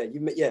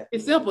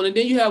 It's simple. And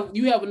then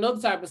you have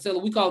another type of seller.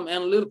 We call them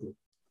analytical.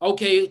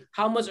 Okay,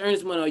 how much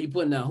earnest money are you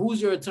putting out?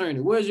 Who's your attorney?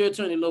 Where's your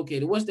attorney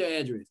located? What's their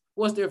address?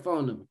 What's their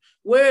phone number?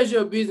 Where is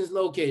your business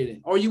located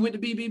at? Are you with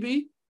the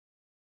BBB?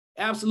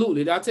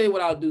 Absolutely. I'll tell you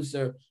what I'll do,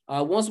 sir.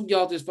 Once we get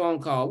off this phone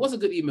call, what's a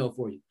good email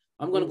for you?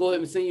 I'm going to go ahead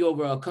and send you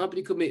over a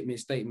company commitment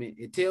statement.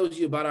 It tells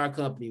you about our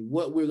company,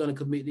 what we're going to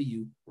commit to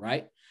you,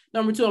 right?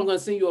 Number 2, I'm going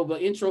to send you over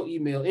an intro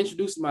email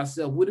introducing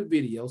myself with a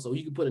video so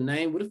you can put a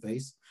name with a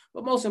face.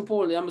 But most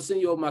importantly, I'm gonna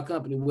send you over my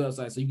company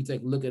website so you can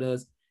take a look at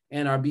us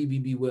and our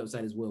BBB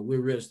website as well.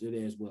 We're registered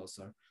there as well,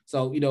 sir.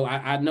 So,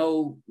 I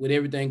know with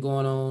everything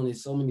going on,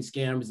 there's so many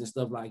scammers and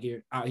stuff out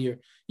here.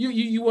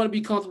 You want to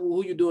be comfortable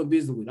with who you're doing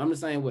business with. I'm the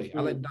same way. I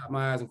like to dot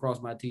my I's and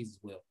cross my T's as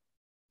well.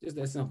 Just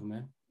that simple,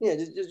 man. Yeah,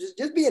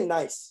 just being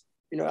nice.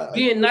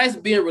 Being nice,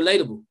 being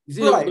relatable. You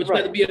see, but you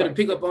have to be able to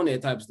pick up on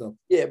that type of stuff.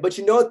 Yeah, but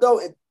you know what though?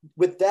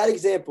 With that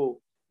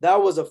example,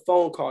 that was a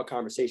phone call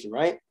conversation,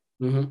 right?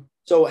 Mm-hmm.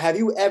 So have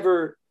you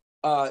ever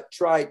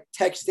tried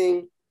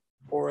texting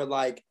or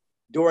like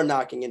door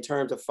knocking in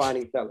terms of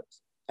finding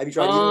sellers? Have you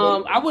tried?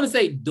 I wouldn't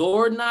say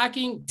door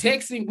knocking.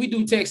 Texting. We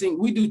do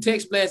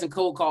text blast and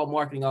cold call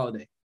marketing all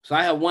day. So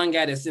I have one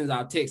guy that sends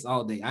out texts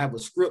all day. I have a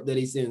script that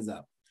he sends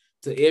out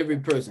to every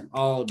person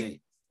all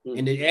day,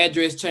 and the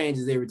address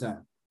changes every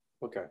time.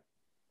 Okay.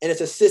 And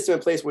it's a system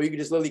in place where you can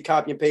just literally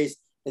copy and paste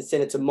and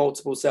send it to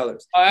multiple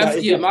sellers.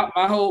 My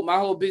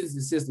whole business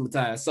is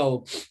systematized.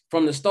 So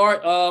from the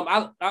start,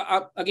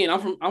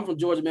 I'm from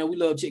Georgia, man. We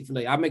love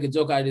Chick-fil-A. I make a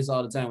joke out of this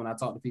all the time when I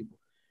talk to people.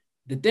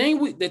 The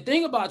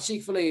thing about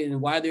Chick-fil-A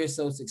and why they're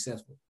so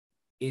successful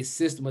is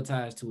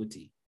systematized to a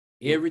T.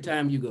 Every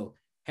time you go,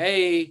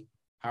 hey,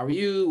 how are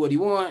you? What do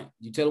you want?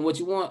 You tell them what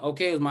you want.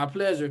 Okay, it's my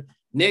pleasure.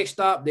 Next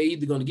stop, they're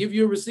either going to give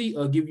you a receipt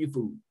or give you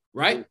food,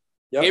 right?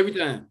 Yep. Every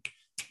time.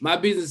 My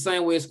business is the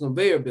same way as a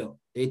conveyor belt.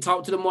 They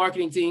talk to the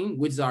marketing team,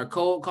 which is our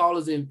cold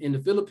callers in the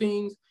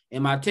Philippines,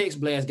 and my text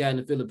blast guy in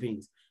the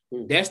Philippines.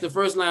 That's the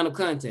first line of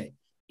contact.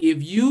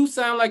 If you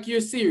sound like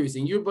you're serious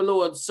and you're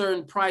below a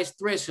certain price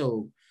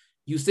threshold,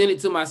 you send it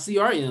to my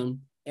CRM,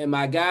 and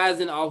my guys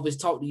in the office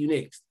talk to you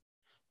next.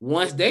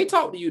 Once they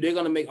talk to you, they're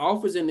going to make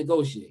offers and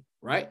negotiate,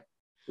 right?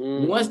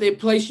 Once they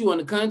place you on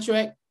the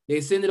contract, they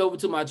send it over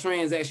to my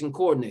transaction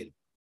coordinator,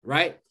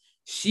 right?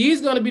 She's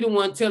going to be the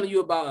one telling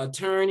you about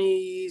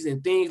attorneys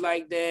and things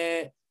like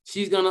that.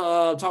 She's going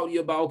to talk to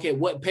you about, okay,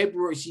 what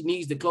paperwork she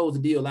needs to close the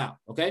deal out,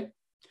 okay?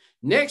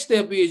 Next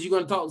step is you're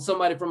going to talk to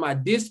somebody from my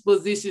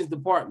dispositions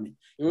department.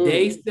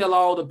 They sell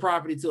all the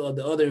property to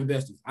the other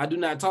investors. I do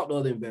not talk to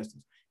other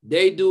investors.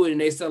 They do it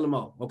and they sell them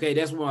off, okay?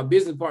 That's where my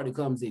business partner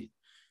comes in.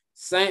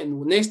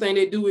 Next thing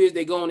they do is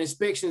they go on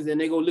inspections and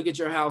they go look at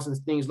your house and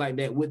things like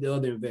that with the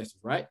other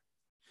investors, right?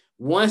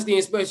 Once the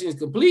inspection is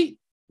complete,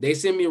 they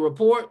send me a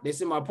report, they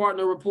send my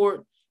partner a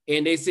report,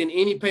 and they send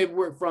any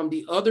paperwork from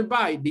the other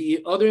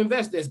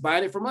investor that's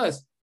buying it from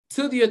us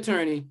to the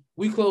attorney.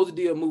 We close the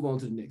deal, move on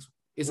to the next one.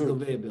 It's a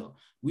conveyor belt.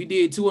 We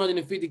did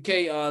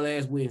 $250K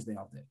last Wednesday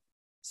off that.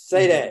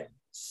 Say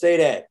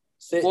that.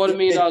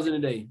 $250,000 in a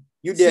day.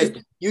 You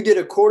did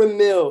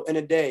 $250,000 in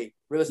a day.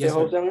 Real estate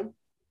wholesaling?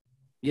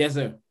 Yes,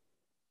 sir.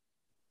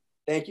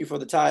 Thank you for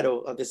the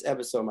title of this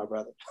episode, my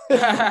brother.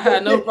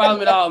 No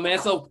problem at all, man.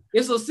 So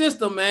it's a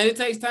system, man. It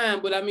takes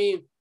time, but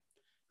you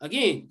go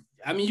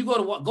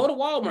to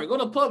Walmart, go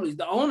to Publix.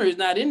 The owner is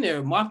not in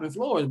there mopping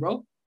floors,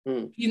 bro.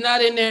 He's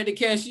not in there at the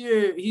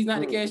cashier. He's not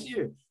the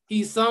cashier.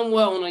 He's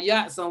somewhere on a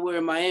yacht somewhere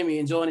in Miami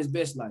enjoying his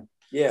best life.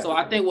 Yeah. So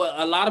I think what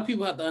a lot of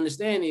people have to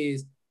understand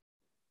is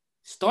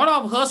start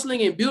off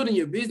hustling and building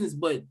your business,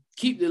 but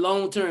keep the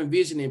long-term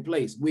vision in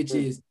place, which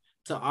is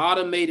to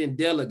automate and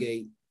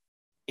delegate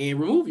and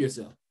remove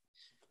yourself.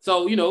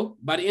 So,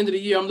 by the end of the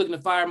year, I'm looking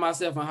to fire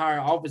myself and hire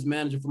an office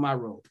manager for my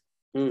role.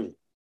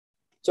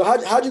 So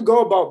how'd you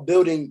go about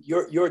building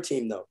your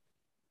team though?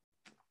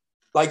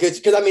 Like it's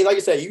because like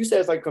you said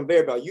it's like a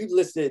conveyor belt. You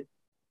listed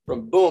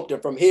from boom to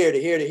from here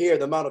to here to here,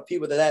 the amount of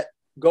people that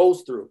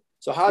goes through.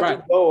 So how'd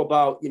you go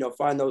about,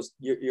 find those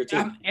your team?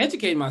 I'm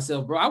educating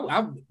myself, bro.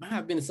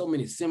 I've been to so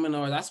many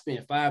seminars. I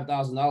spent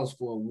 $5,000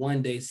 for a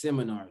one-day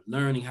seminar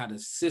learning how to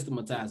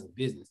systematize a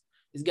business.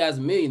 This guy's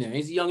a millionaire.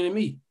 He's younger than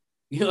me.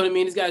 You know what I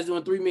mean? This guy's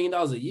doing $3 million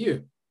a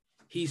year.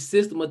 He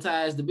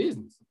systematized the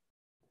business.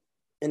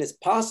 And it's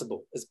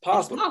possible. It's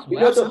possible.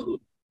 Absolutely.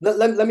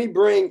 Let me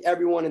bring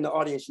everyone in the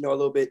audience, a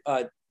little bit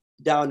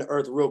down to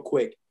earth real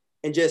quick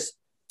and just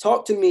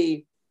talk to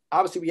me.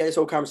 Obviously, we had this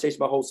whole conversation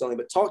about wholesaling,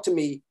 but talk to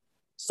me.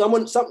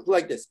 Something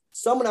like this.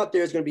 Someone out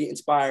there is going to be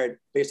inspired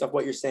based off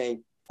what you're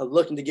saying and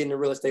looking to get into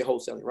real estate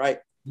wholesaling, right?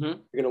 You're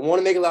going to want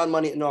to make a lot of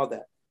money and all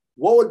that.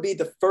 What would be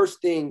the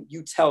first thing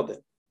you tell them,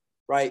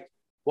 right?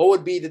 What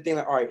would be the thing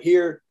like, all right,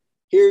 here's,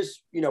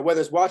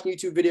 whether it's watching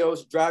YouTube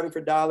videos, driving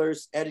for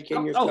dollars,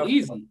 educating yourself.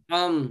 Easy.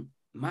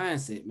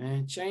 Mindset,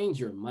 man. Change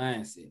your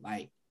mindset.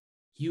 Like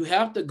you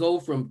have to go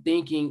from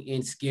thinking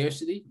in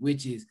scarcity,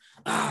 which is,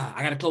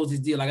 I gotta close this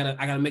deal. I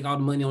gotta make all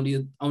the money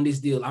on this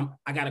deal.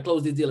 I gotta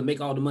close this deal and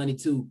make all the money,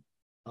 to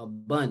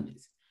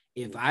abundance.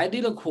 If I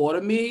did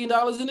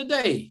 $250,000 in a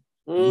day,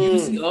 you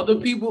see other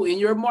people in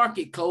your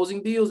market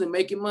closing deals and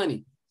making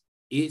money.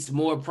 It's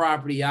more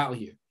property out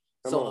here.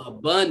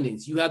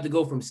 Abundance, you have to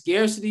go from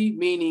scarcity,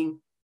 meaning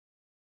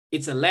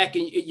it's a lack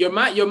in your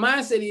mind. Your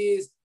mindset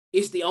is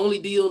it's the only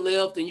deal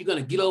left and you're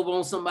going to get over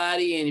on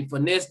somebody and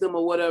finesse them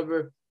or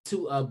whatever,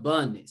 to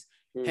abundance.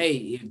 Hey,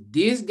 if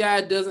this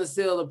guy doesn't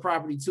sell the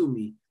property to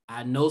me,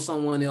 I know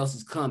someone else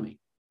is coming.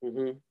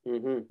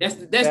 That's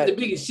the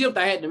biggest shift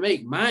I had to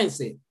make,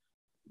 mindset.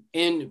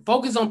 And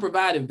focus on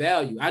providing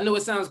value. I know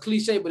it sounds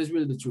cliche, but it's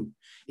really the truth.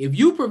 If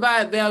you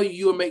provide value,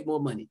 you'll make more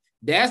money.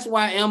 That's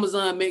why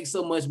Amazon makes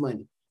so much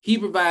money. He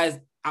provides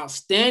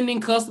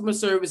outstanding customer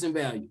service and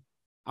value.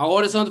 I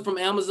ordered something from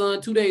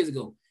Amazon 2 days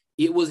ago.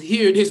 It was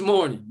here this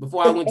morning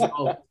before I went to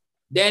office.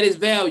 That is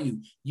value.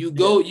 You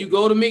go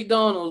to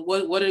McDonald's.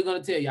 What are they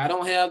going to tell you? I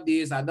don't have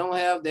this. I don't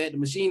have that. The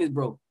machine is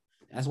broke.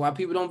 That's why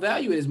people don't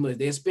value it as much.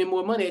 They spend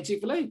more money at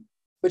Chick-fil-A.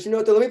 But you know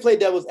what? Let me play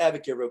devil's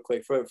advocate real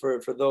quick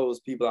for those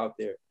people out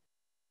there.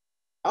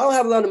 I don't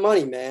have a lot of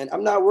money, man.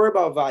 I'm not worried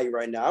about value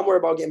right now. I'm worried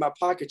about getting my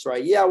pockets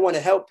right. Yeah, I want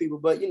to help people,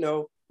 but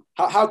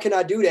how can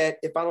I do that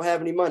if I don't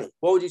have any money?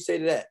 What would you say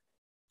to that?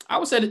 I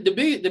would say that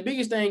the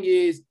biggest thing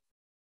is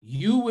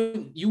you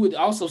would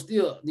also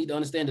still need to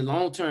understand the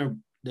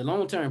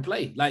long-term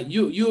play. Like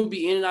you'll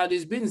be in and out of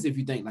this business if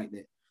you think like that.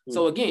 Mm-hmm.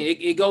 So again,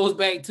 it goes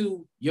back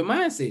to your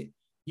mindset.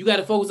 You got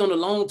to focus on the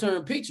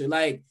long-term picture.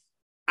 Like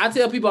I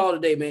tell people all the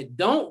day, man,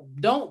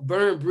 don't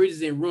burn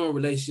bridges and ruin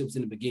relationships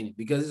in the beginning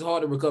because it's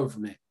hard to recover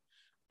from that.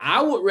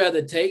 I would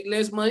rather take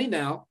less money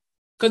now,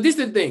 because this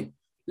is the thing.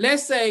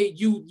 Let's say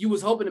you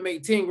was hoping to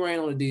make 10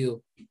 grand on a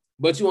deal,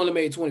 but you only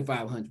made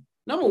 2,500.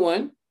 Number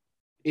one,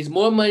 it's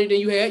more money than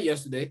you had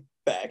yesterday.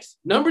 Facts.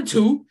 Number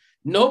two,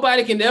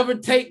 nobody can ever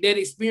take that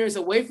experience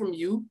away from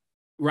you,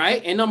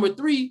 right? And number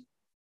three,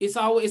 it's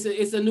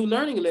a new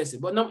learning lesson.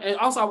 But and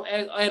also I'll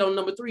add on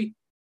number three,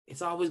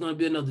 it's always going to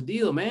be another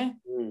deal, man.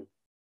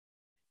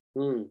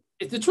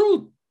 It's the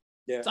truth.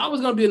 Yeah. It's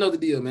always going to be another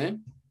deal,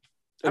 man.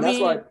 And that's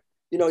why,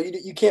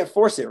 you can't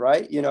force it,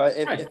 right?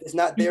 If it's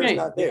not there, it's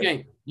not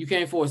there. You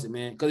can't force it,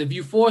 man. Because if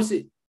you force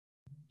it,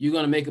 you're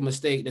going to make a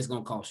mistake that's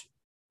going to cost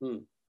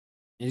you.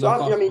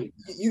 So,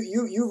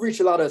 you've reached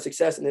a lot of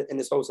success in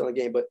this wholesaling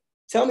game, but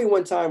tell me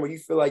one time where you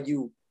feel like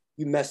you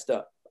messed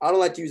up. I don't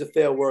like to use a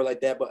fail word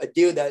like that, but a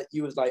deal that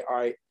you was like, all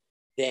right,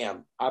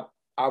 damn,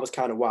 I was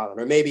kind of wilding,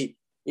 or maybe,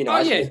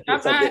 I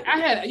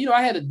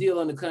had a deal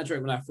on the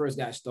contract when I first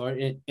got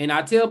started, and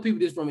I tell people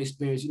this from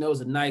experience. It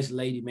was a nice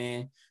lady,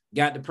 man.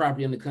 Got the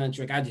property on the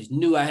contract. I just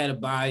knew I had a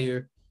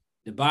buyer.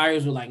 The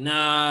buyers were like,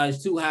 nah,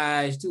 it's too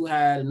high.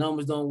 The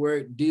numbers don't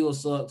work. The deal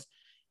sucks.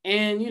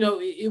 And,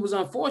 it was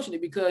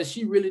unfortunate because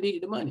she really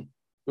needed the money.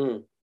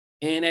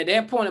 And at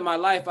that point in my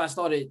life, I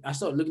started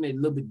looking at it a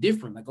little bit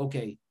different. Like,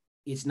 okay,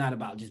 it's not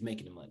about just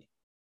making the money.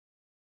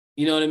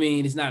 You know what I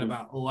mean? It's not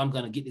about, I'm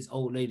going to get this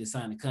old lady to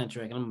sign the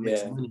contract and I'm going to make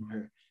some money with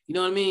her. You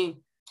know what I mean?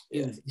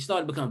 It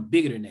started to become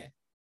bigger than that.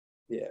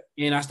 Yeah.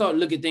 And I started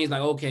looking at things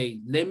like, okay,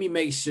 let me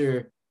make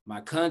sure my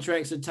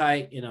contracts are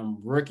tight and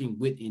I'm working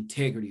with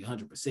integrity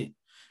 100%.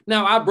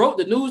 Now, I broke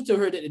the news to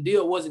her that the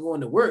deal wasn't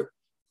going to work,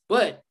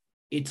 but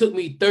it took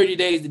me 30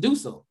 days to do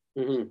so.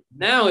 Mm-hmm.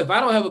 Now, if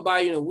I don't have a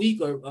buyer in a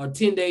week or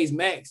 10 days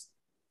max,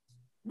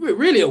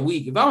 really a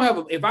week. If I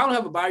don't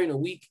have a buyer in a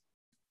week,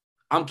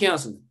 I'm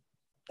canceling.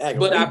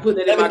 But I put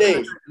that in my contract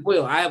as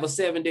well. I have a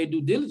 7-day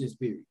due diligence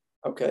period.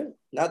 Okay,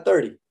 not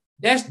 30.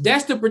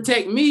 That's to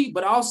protect me,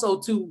 but also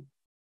to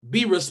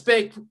be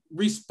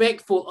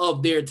respectful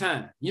of their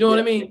time. You know what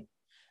I mean?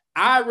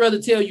 I'd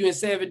rather tell you in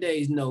 7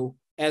 days no,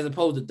 as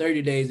opposed to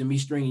 30 days and me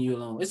stringing you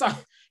along.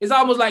 It's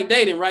almost like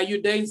dating, right?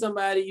 You're dating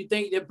somebody, you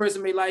think that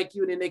person may like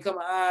you, and then they come,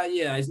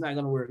 it's not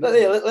gonna work.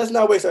 Let's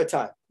not waste our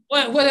time.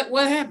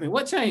 What happened?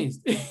 What changed?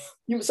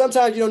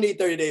 Sometimes you don't need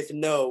 30 days to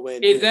know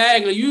when.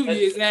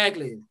 Exactly.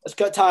 Exactly. Let's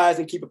cut ties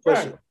and keep it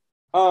pushing.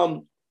 Right.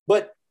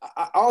 But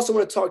I also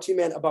want to talk to you,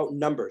 man, about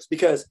numbers,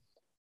 because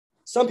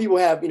some people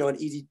have, an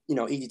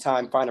easy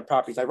time finding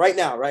properties. Like right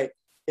now, right?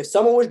 If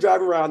someone was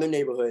driving around their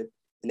neighborhood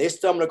and they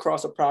stumbled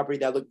across a property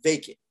that looked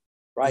vacant,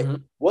 right?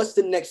 Mm-hmm. What's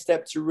the next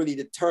step to really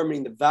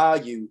determining the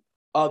value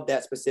of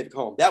that specific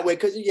home? That way,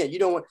 because again, you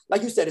don't want,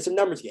 like you said, it's a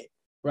numbers game,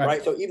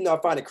 right? So even though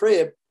I find a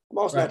crib, I'm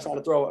also not trying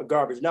to throw a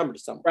garbage number to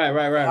someone.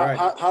 Right.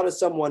 How does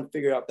someone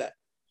figure out that?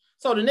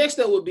 So the next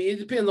step would be, it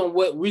depends on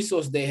what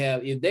resource they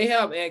have. If they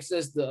have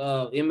access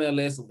to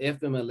MLS or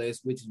FMLS,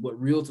 which is what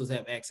realtors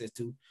have access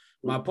to.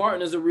 My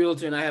partner's a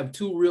realtor and I have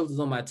 2 realtors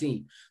on my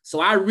team.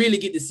 So I really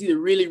get to see the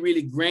really,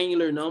 really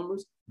granular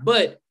numbers.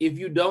 But if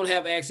you don't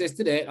have access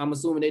to that, I'm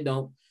assuming they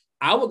don't,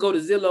 I would go to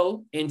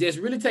Zillow and just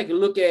really take a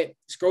look at,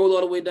 scroll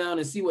all the way down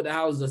and see what the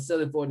houses are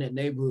selling for in that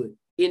neighborhood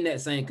in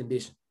that same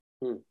condition.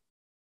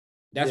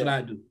 That's what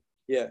I do.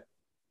 Yeah.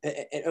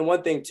 And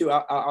one thing too,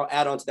 I'll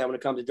add on to that when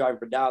it comes to driving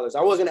for dollars.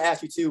 I was going to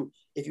ask you too,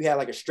 if you had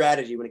like a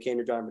strategy when it came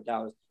to driving for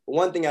dollars. But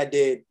one thing I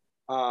did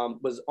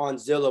was on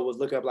Zillow was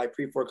look up like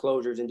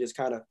pre-foreclosures and just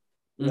kind of,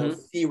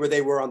 see where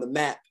they were on the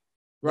map,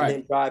 and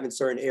then drive in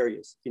certain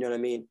areas. You know what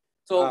I mean?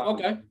 So,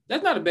 okay.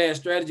 That's not a bad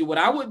strategy. What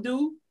I would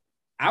do,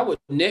 I would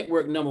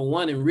network, number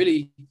one, and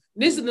really,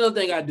 this is another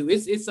thing I do.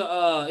 It's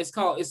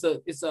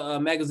a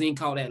magazine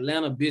called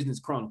Atlanta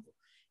Business Chronicle.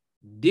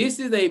 This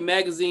is a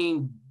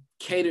magazine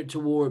catered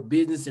toward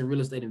business and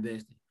real estate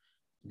investing.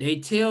 They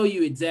tell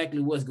you exactly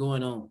what's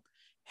going on.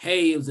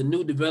 Hey, it was a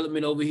new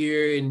development over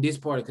here in this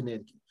part of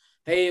Connecticut.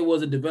 Hey, it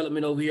was a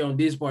development over here on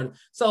this part.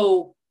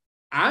 So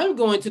I'm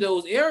going to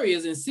those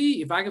areas and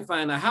see if I can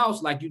find a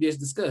house like you just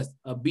discussed,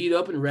 a beat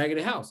up and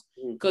raggedy house.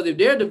 Because if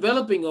they're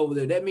developing over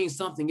there, that means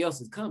something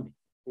else is coming.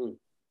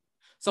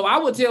 So I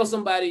would tell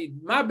somebody,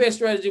 my best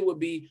strategy would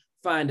be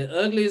find the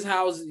ugliest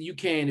houses you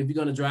can if you're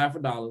going to drive for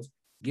dollars.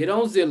 Get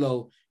on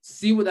Zillow,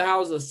 see what the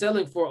houses are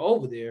selling for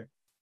over there.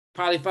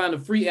 Probably find a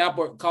free app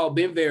called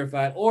Been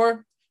Verified,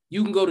 or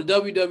you can go to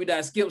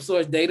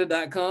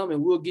www.skipsourcedata.com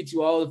and we'll get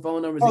you all the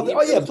phone numbers.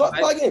 Yeah,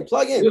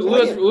 plug in.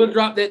 We'll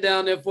drop that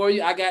down there for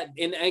you.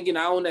 And again,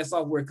 I own that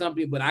software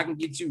company, but I can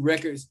get you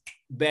records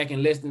back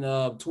in less than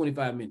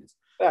 25 minutes.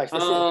 Facts,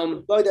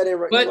 plug that in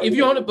but if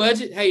you're on a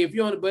budget, I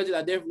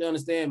definitely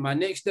understand. My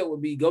next step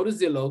would be go to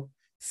Zillow,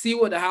 see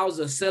what the houses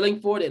are selling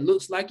for that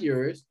looks like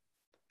yours.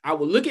 I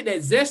would look at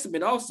that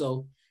Zestimate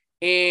also,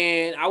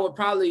 and I would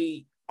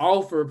probably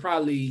offer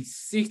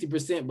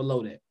 60%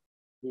 below that.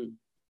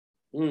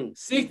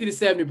 60 to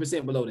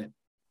 70% below that.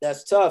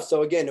 That's tough.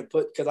 So again,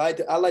 because I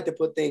like to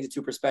put things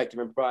into perspective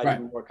and provide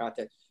even more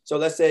context. So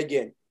let's say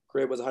again,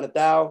 crib was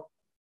 100,000,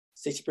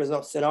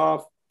 60%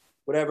 off,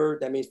 whatever.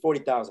 That means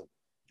 40,000.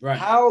 Right.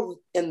 How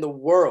in the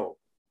world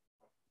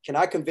can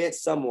I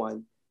convince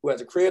someone who has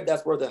a crib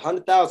that's worth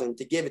 100,000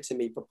 to give it to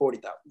me for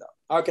 $40,000?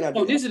 How can I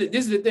do that?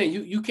 This is the thing.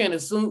 You can't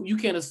assume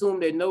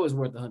they know it's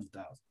worth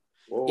 100,000.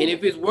 And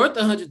if it's worth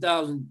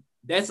 100,000,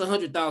 that's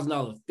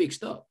 $100,000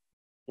 fixed up.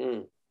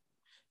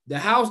 The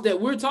house that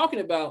we're talking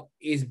about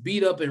is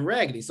beat up and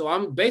raggedy. So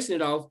I'm basing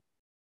it off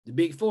the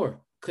big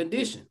four: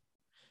 condition.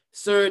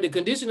 Sir, the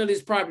condition of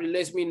this property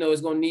lets me know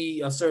it's going to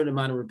need a certain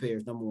amount of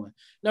repairs, number one.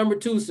 Number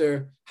two,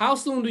 sir, how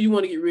soon do you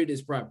want to get rid of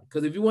this property?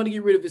 Because if you want to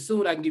get rid of it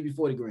soon, I can give you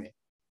 40 grand.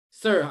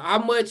 Sir,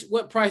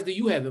 what price do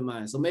you have in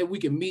mind? So maybe we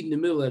can meet in the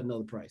middle at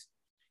another price.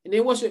 And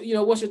then what's your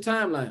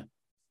timeline?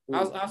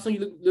 How soon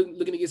you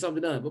looking to get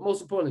something done? But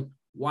most importantly,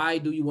 why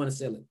do you want to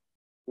sell it?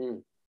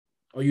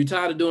 Are you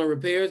tired of doing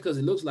repairs? Because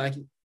it looks like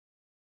it.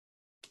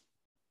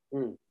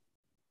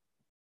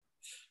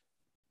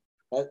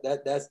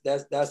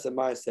 That's a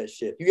mindset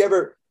shift. You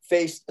ever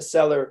faced a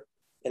seller,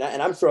 and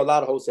I'm sure a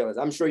lot of wholesalers,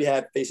 I'm sure you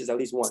have faced at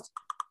least once.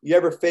 You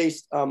ever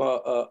faced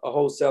a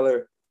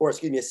wholesaler, or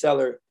excuse me, a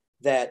seller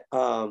that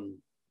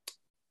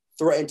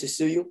threatened to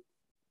sue you?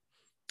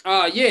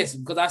 Yes,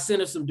 because I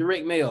sent her some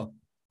direct mail.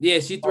 Yeah,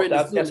 she threatened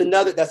to sue me.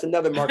 That's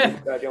another marketing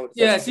strategy.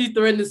 Yeah, she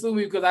threatened to sue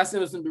me because I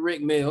sent her some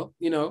direct mail,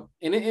 and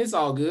it's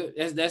all good.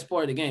 That's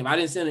part of the game. I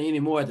didn't send her any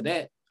more after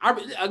that. I'm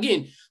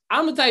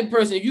the type of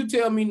person, if you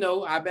tell me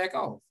no, I back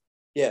off.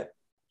 Yeah.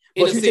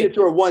 But you sent it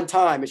to her one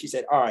time and she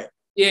said, all right.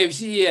 Yeah,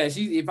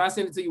 if I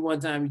sent it to you one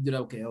time, you did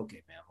okay,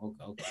 ma'am.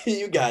 Okay.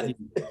 You got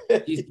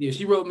it.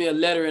 She wrote me a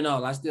letter and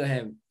all. I still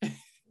have it.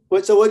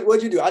 But so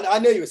what'd you do? I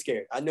know you were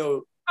scared. I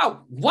know.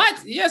 Oh,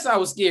 what? Yes, I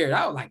was scared.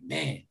 I was like,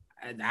 man,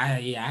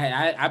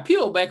 I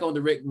peeled back on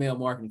direct mail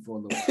marketing for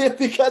a little while.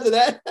 Because of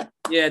that?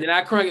 Yeah, then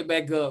I crank it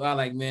back up. I was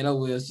like, man, oh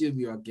well, she'll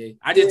be okay.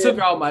 I just took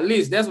her off my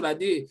list. That's what I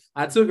did.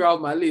 I took her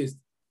off my list.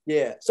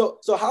 Yeah. So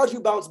how'd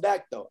you bounce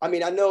back though? I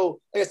mean, I know,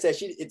 like I said,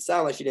 it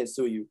sounded like she didn't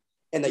sue you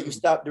and that you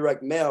stopped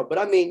direct mail. But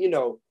I mean,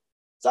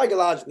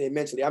 psychologically and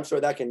mentally, I'm sure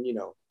that can,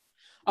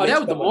 Oh, that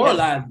was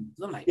demoralizing.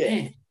 I'm like,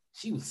 man,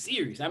 she was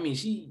serious. I mean,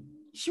 she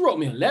wrote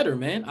me a letter,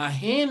 man. A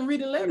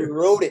handwritten letter. You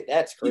wrote it.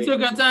 That's crazy. She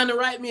took her time to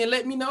write me and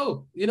let me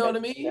know. You know what I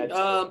mean?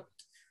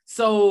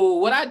 So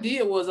what I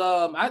did was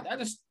I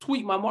just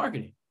tweaked my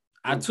marketing.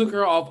 I took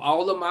her off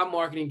all of my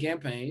marketing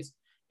campaigns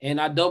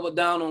and I doubled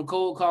down on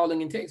cold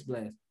calling and text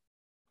blast.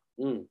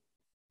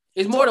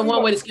 It's more than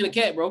one way to skin a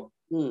cat, bro.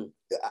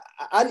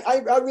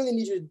 I really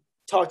need you to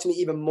talk to me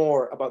even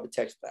more about the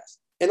text blast.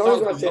 And the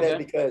only reason I say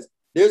that is because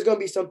there's going to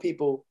be some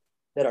people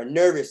that are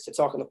nervous to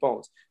talk on the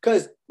phones.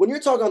 Because when you're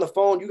talking on the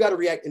phone, you got to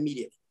react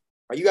immediately.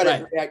 Or you got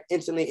to react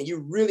instantly, and you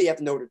really have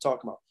to know what you're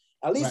talking about.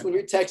 At least when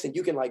you're texting,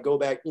 you can go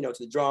back, to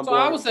the drawing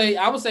board. So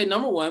I would say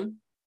number one,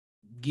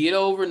 get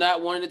over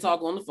not wanting to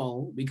talk on the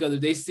phone, because if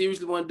they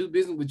seriously want to do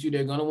business with you,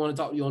 they're going to want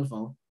to talk to you on the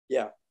phone.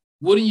 Yeah.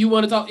 Wouldn't you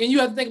want to talk? And you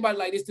have to think about it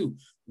like this too.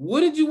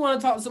 Wouldn't you want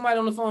to talk to somebody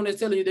on the phone that's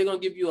telling you they're going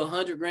to give you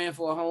 $100 grand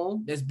for a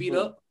home that's beat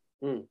up?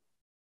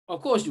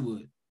 Of course you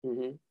would.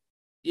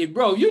 If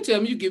you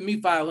tell me you give me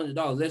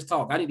 $500, let's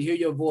talk. I need to hear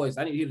your voice.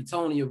 I need to hear the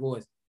tone of your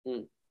voice.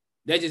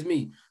 That's just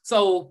me.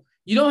 So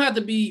you don't have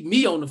to be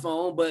me on the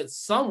phone, but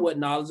somewhat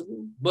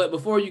knowledgeable. But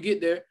before you get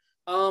there,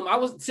 I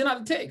was send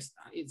out a text,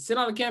 send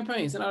out a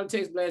campaign, send out a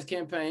text blast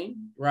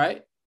campaign,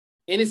 right?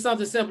 And it's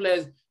something simple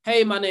as,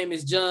 hey, my name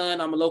is John.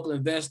 I'm a local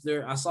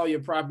investor. I saw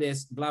your property at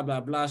blah, blah,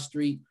 blah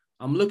street.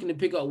 I'm looking to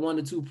pick up 1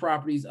 to 2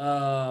 properties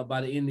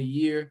by the end of the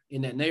year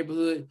in that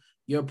neighborhood.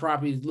 Your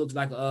property looks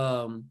like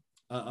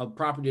a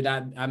property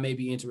that I may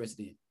be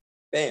interested in.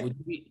 Bam.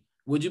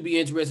 Would you be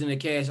interested in a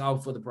cash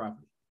offer for the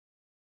property?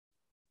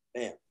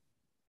 Bam.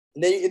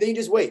 And then you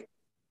just wait.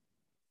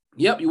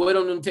 Yep, you wait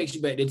on them to text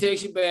you back. They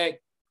text you back,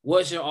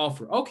 what's your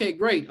offer? Okay,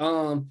 great.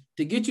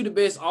 To get you the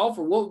best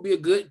offer, what would be a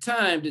good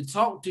time to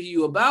talk to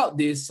you about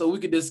this so we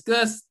could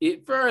discuss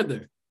it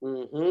further?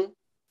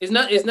 It's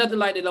nothing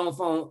like that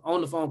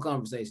on the phone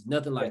conversation.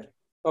 Nothing like it.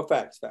 Oh,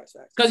 facts.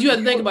 Because you have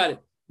to think about it.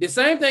 The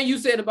same thing you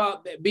said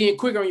about being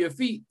quicker on your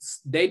feet,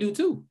 they do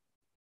too.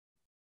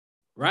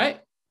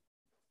 Right?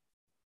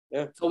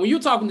 Yeah. So when you're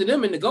talking to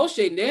them and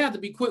negotiating, they have to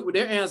be quick with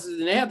their answers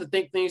and they have to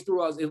think things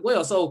through as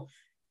well. So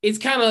it's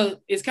kind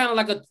of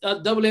like a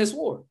double-edged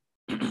sword.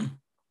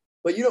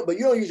 But you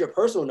don't use your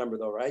personal number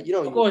though, right? You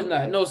don't. Of course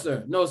not. No,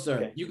 sir. No, sir.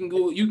 Okay. You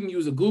can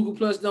use a Google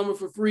Plus number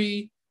for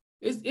free.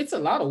 It's a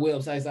lot of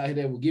websites out here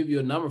that will give you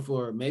a number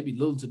for maybe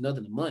little to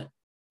nothing a month.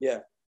 Yeah.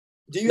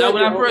 Do you now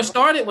when I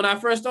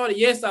first started,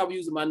 yes, I was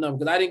using my number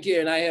because I didn't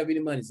care and I didn't have any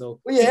money.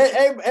 So well,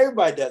 yeah,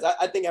 everybody does.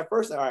 I think at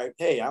first, all right,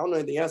 hey, I don't know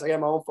anything else. I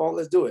got my own phone.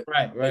 Let's do it.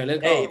 Right.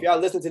 Let's hey, if y'all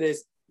listen to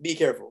this, be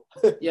careful.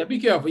 Yeah, be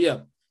careful. Yeah.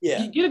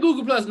 Yeah. Get a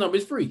Google Plus number.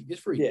 It's free.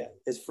 Yeah,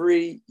 it's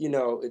free. You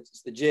know,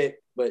 it's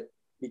legit, but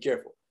be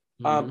careful.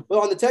 Mm-hmm. But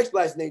on the text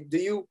blasting, do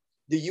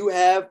you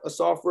have a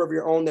software of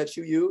your own that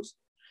you use?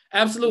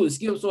 Absolutely.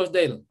 Skip Source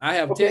Data. I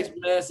have text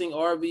blasting,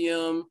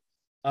 RVM,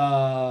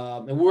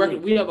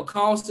 and we have a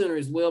call center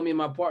as well. Me and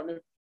my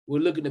partner, we're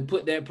looking to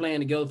put that plan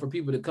together for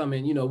people to come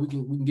in. You know, we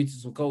can get you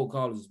some cold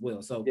callers as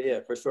well. So yeah,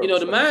 for sure. You know,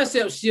 the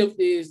mindset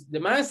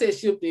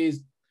shift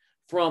is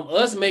from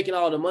us making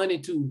all the money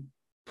to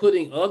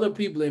putting other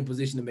people in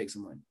position to make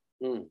some money.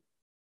 So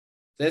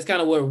that's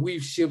kind of where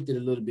we've shifted a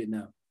little bit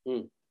now.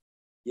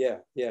 Yeah.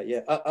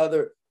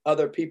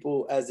 Other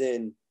people, as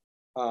in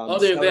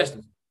other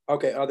investors.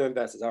 Okay, other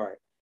investors. All right.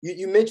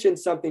 You mentioned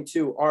something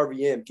too,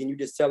 RVM. Can you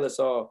just tell us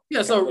all?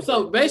 Yeah,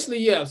 so basically,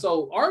 yeah.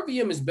 So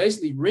RVM is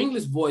basically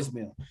ringless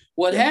voicemail.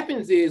 What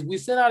happens is we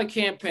send out a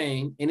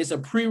campaign and it's a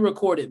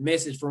pre-recorded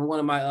message from one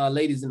of my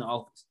ladies in the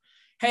office.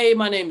 Hey,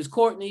 my name is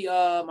Courtney.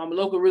 I'm a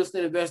local real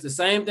estate investor.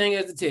 Same thing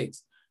as the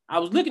text. I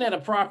was looking at a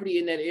property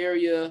in that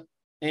area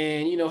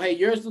and, you know, hey,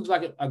 yours looks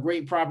like a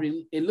great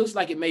property. It looks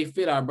like it may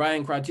fit our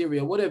buying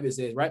criteria, whatever it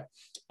says, right?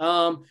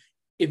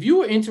 If you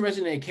were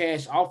interested in a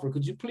cash offer,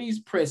 could you please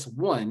press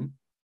 1?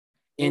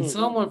 And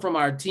someone from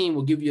our team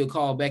will give you a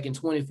call back in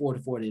 24 to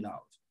 48 hours.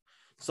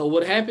 So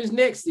what happens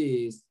next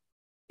is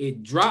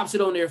it drops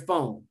it on their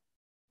phone,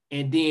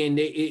 and then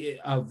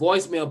a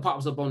voicemail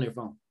pops up on their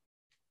phone.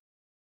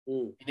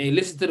 And they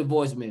listen to the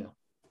voicemail.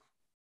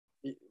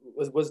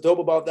 What's dope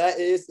about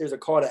that is there's a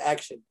call to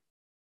action.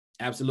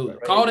 Absolutely.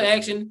 Right. Call to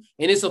action,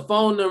 and it's a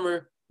phone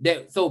number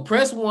so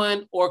press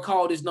 1 or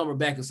call this number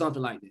back or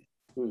something like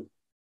that.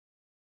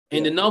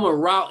 And the number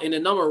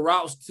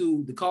routes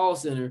to the call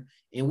center,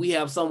 and we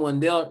have someone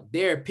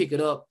there pick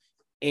it up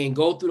and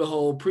go through the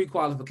whole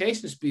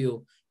pre-qualification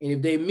spiel. And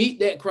if they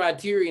meet that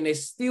criteria and they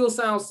still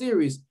sound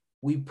serious,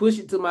 we push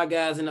it to my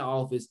guys in the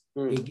office.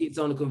 It gets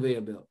on the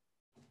conveyor belt.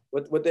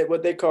 What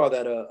they call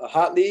that? A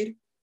hot lead?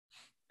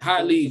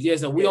 Hot leads,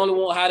 yes. So we only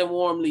want hot and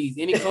warm leads.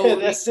 Any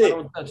cold that's leads, it. I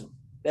don't touch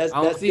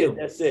them.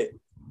 That's it.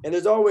 And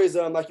there's always,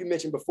 like you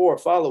mentioned before,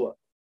 follow-up.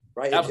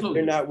 Right?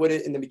 Absolutely. If they're not with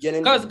it in the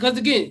beginning. Because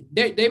again,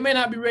 they may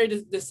not be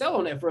ready to sell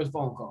on that first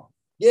phone call.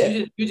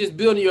 Yeah. You're just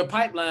building your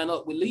pipeline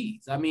up with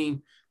leads. I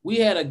mean, we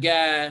had a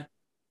guy,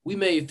 we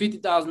made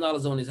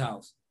 $50,000 on his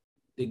house.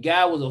 The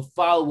guy was a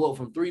follow-up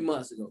from 3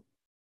 months ago.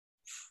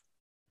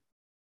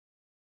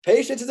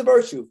 Patience is a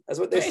virtue. That's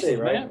what they say,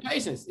 right? Man,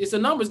 patience. It's a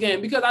numbers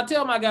game because I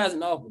tell my guys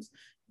in the office,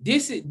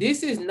 this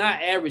is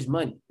not average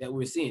money that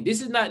we're seeing.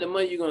 This is not the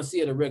money you're going to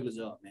see at a regular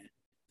job, man.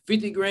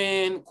 50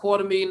 grand,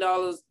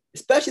 $250,000.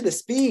 Especially the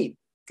speed.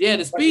 Yeah,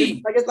 the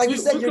speed. Like you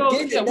said, you're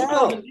getting it now. We're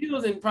closing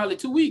deals in probably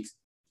 2 weeks.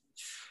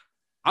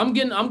 I'm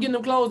getting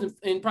them closed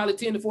in probably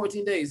 10 to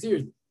 14 days.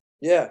 Seriously.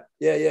 Yeah.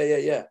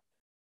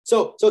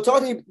 So talk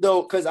to me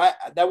though, because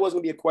that was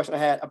gonna be a question I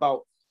had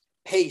about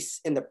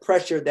pace and the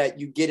pressure that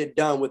you get it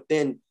done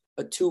within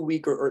a 2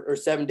 week or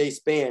 7 day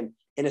span.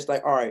 And it's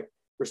like, all right,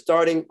 we're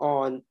starting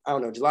on, I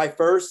don't know, July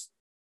 1st.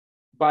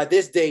 By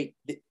this date,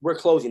 we're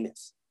closing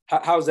this.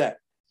 How's that?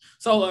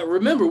 So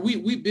remember,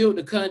 we build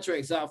the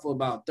contracts out for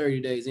about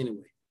 30 days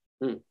anyway.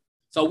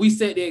 So we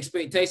set the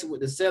expectation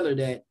with the seller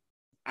that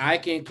I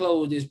can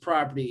close this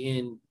property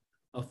in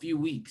a few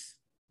weeks.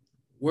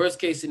 Worst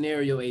case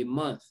scenario, a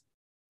month.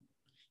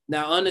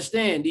 Now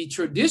understand the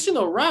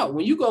traditional route,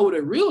 when you go with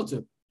a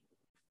realtor,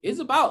 it's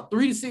about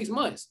 3 to 6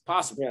 months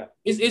possible. Yeah.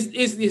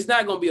 It's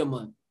not going to be a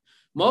month.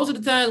 Most of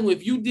the time,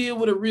 if you deal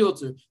with a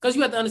realtor, because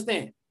you have to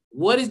understand,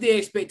 what is the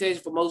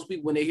expectation for most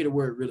people when they hear the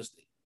word real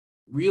estate?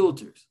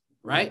 Realtors,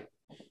 right?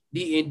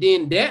 And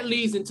then that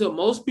leads into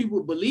most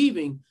people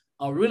believing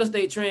a real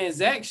estate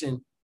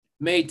transaction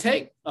may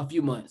take a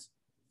few months.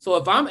 So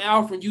if I'm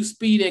offering you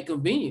speed and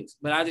convenience,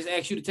 but I just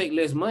ask you to take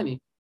less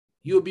money,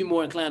 you'll be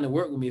more inclined to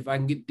work with me if I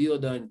can get the deal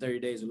done in 30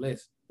 days or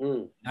less.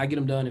 I get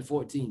them done in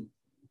 14.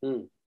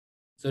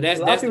 So that's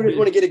a lot of people just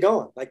want to get it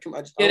going. Like, come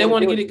on, they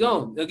want to get it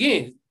going.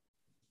 Again,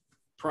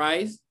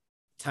 price,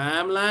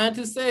 timeline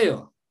to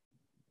sell.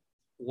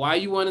 Why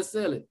you want to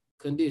sell it?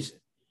 Condition.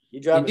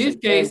 In this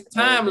case,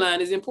 timeline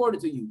is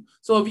important to you.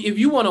 So if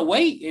you want to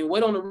wait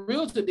on a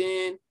realtor,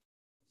 then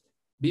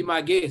be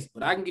my guest.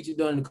 But I can get you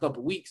done in a couple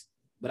of weeks,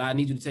 but I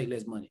need you to take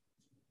less money.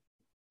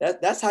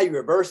 That's how you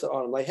reverse it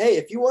on them. Like, hey,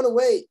 if you want to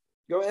wait,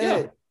 go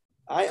ahead.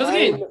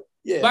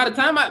 Yeah. By the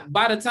time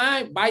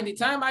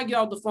I get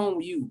off the phone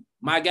with you,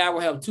 my guy will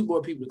have 2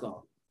 more people to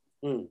call.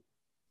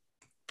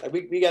 Like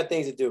we got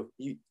things to do.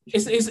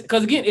 It's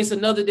because again, it's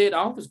another day at the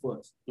office for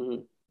us.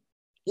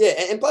 Yeah,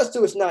 and plus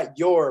too, it's not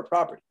your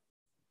property.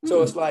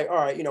 So it's like, all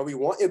right, you know,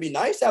 it'd be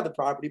nice to have the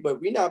property,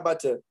 but we're not about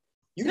to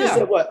You just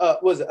said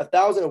what? Was it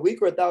 1,000 a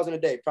week or 1,000 a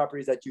day?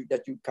 Properties that you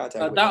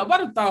contact with? About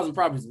 1,000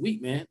 properties a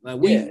week, man. Like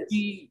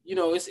we you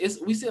know,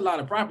 we see a lot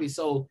of properties.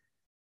 So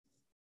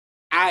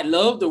I'd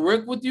love to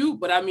work with you,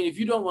 but I mean, if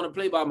you don't want to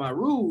play by my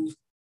rules,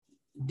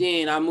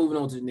 then I'm moving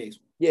on to the next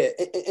one. Yeah,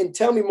 and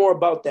tell me more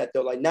about that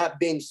though. Like not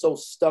being so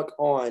stuck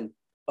on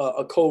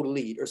a cold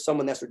lead or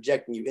someone that's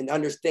rejecting you, and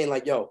understand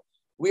like, yo,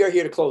 we are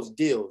here to close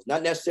deals,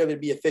 not necessarily to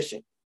be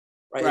efficient.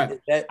 Right.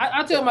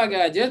 I tell my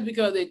guys, just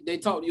because they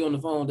talk to you on the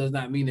phone does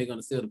not mean they're going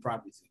to sell the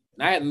property to you.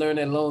 And I had to learn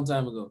that a long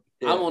time ago.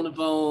 Yeah. I'm on the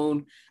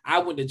phone. I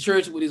went to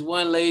church with this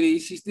one lady.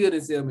 She still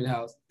didn't sell me the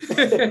house.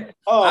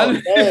 Oh,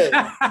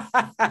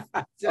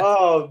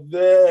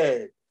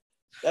 man.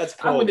 That's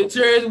cool. I went to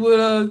church with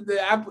her.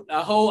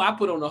 I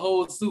put on the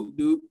whole suit,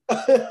 dude.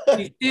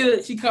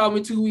 She called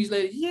me 2 weeks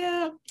later.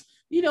 Yeah,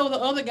 you know, the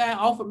other guy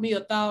offered me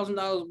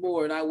 $1,000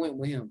 more, and I went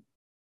with him.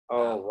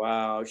 Oh,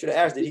 wow. Should have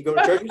asked, did he go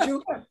to church with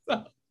you?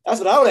 That's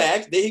what I would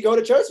ask. Did he go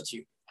to church with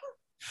you?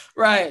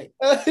 Right.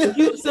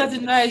 You're such a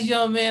nice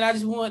young man. I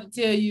just wanted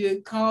to tell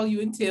you, call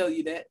you and tell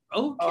you that.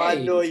 Okay. Oh, I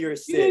know you're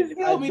sick. You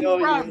tell me the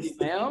property,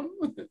 ma'am.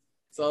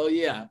 So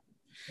yeah.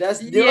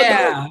 That's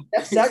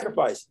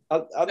sacrifice.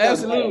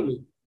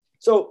 Absolutely.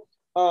 So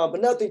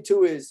another thing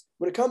too is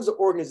when it comes to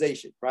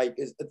organization, right?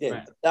 Is again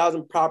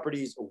 1,000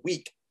 properties a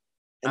week.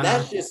 And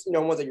that's just, you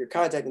know, ones that you're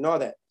contacting and all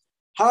that.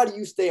 How do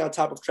you stay on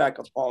top of track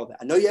of all of that?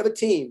 I know you have a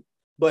team,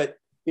 but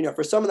you know,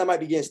 for someone that might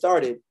be getting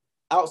started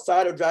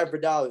outside of Drive for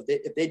Dollars,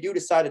 if they do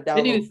decide to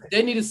download,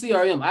 they need a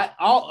CRM.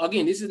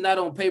 Again, this is not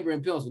on paper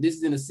and pencil. This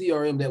is in a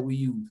CRM that we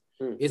use.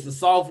 It's a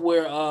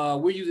software.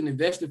 We're using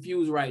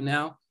InvestorFuse right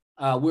now.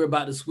 We're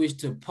about to switch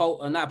to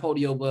not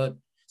Podio, but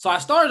so I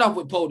started off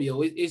with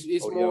Podio. It's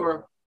Podio.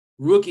 More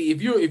rookie.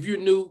 If you're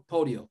new,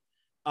 Podio.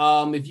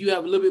 If you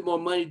have a little bit more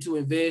money to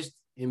invest,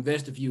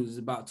 InvestorFuse is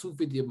about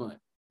 $250 a month.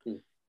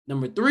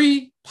 Number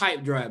 3,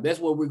 Pipedrive. That's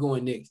where we're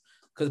going next.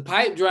 Because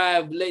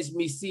Pipedrive lets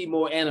me see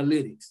more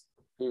analytics.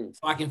 So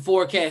I can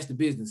forecast the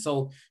business.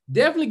 So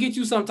definitely get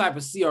you some type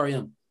of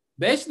CRM.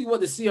 Basically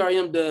what the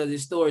CRM does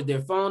is stores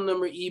their phone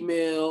number,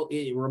 email.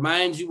 It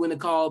reminds you when to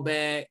call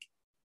back.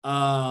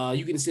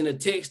 You can send a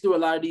text through a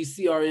lot of these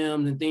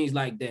CRMs and things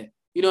like that.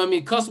 You know what I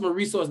mean? Customer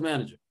Resource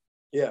Manager.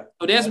 Yeah.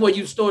 So that's where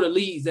you store the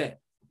leads at.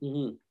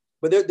 Mm-hmm.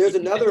 But there's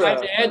another. Type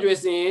the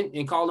address in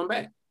and call them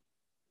back.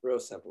 Real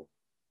simple.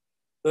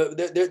 But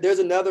there's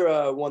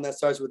another one that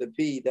starts with a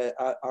P that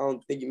I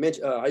don't think you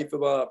mentioned. How you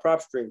feel about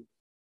PropStream?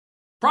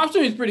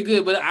 PropStream is pretty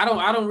good, but I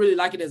don't really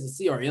like it as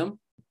a CRM.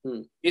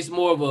 It's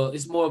more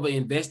of an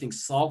investing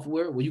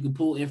software where you can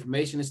pull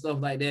information and stuff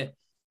like that.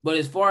 But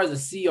as far as a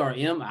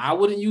CRM, I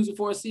wouldn't use it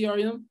for a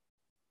CRM.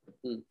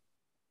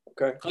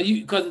 Okay.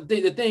 Because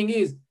the thing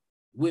is,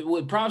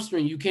 with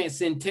PropStream, you can't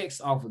send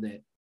text off of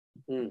that.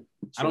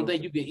 I don't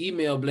think you can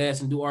email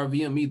blast and do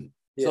RVM either.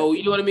 Yeah. So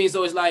you know what I mean?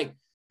 So it's like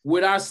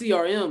with our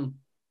CRM,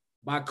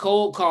 my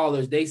cold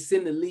callers, they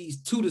send the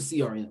leads to the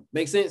CRM.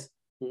 Make sense?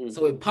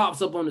 So it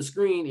pops up on the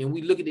screen and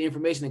we look at the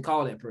information and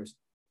call that person.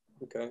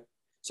 Okay.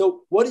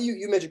 So what do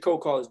you mentioned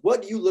cold callers.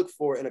 What do you look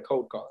for in a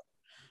cold caller?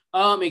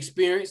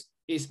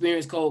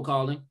 Experience cold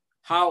calling.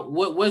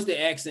 What's the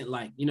accent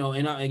like? You know,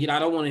 and again, I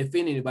don't want to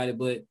offend anybody,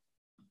 but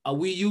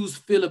we use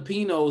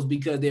Filipinos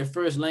because their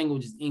first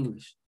language is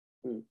English.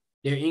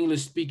 They're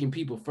English speaking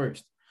people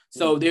first.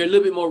 So they're a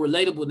little bit more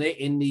relatable.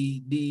 And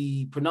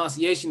the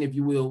pronunciation, if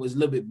you will, is a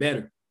little bit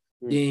better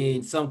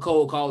than some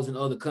cold calls in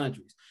other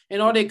countries.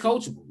 And are they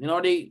coachable? And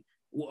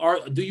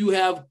do you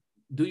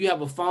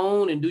have a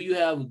phone and do you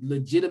have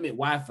legitimate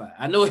Wi-Fi?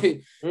 I know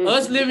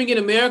us living in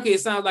America, it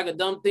sounds like a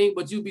dumb thing,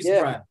 but you'd be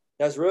surprised.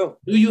 That's real.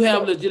 Do you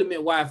have legitimate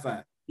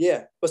Wi-Fi?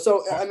 Yeah. But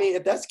so, I mean,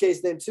 if that's the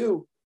case, then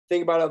too,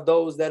 think about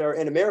those that are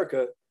in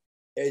America.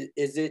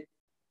 Is it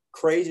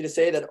crazy to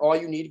say that all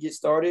you need to get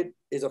started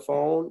is a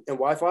phone and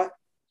Wi-Fi?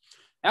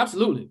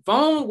 Absolutely.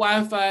 Phone,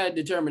 Wi-Fi,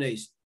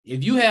 determination.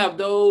 If you have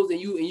those and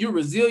you're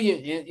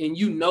resilient and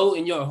you know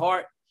in your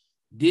heart,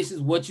 this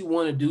is what you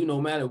want to do no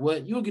matter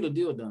what, you'll get a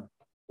deal done.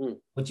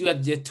 But you have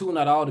to just tune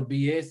out all the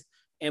BS.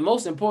 And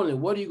most importantly,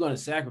 what are you going to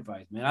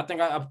sacrifice, man? I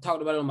think I've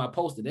talked about it on my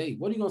post today.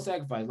 What are you going to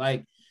sacrifice?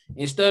 Like,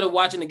 instead of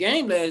watching the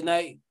game last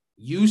night,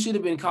 you should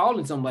have been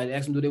calling somebody,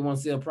 asking them, do they want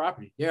to sell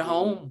property? They're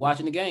home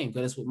watching the game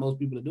because that's what most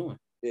people are doing.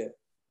 Yeah.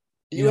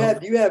 Do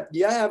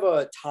you have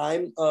a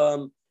time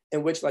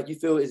in which like you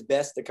feel is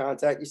best to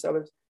contact your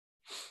sellers?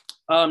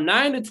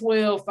 9 to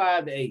 12,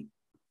 5 to 8.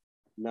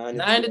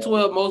 9 to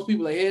 12, most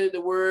people are headed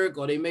to work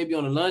or they may be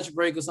on a lunch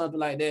break or something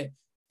like that.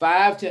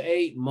 5 to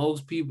 8,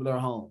 most people are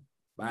home.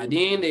 By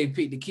then, they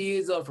picked the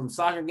kids up from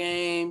soccer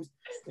games.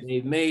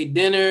 They've made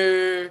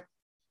dinner.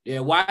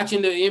 They're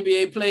watching the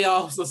NBA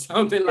playoffs or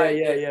something like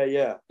that.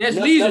 Yeah. That's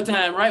leisure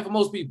time, right, for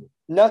most people.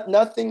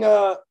 Nothing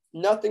on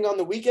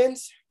the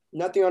weekends?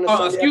 Nothing on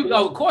the Sunday?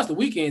 Of course, the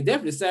weekend,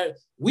 definitely Saturday.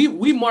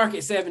 We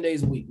market 7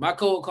 days a week. My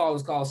cold call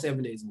is called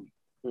 7 days a week.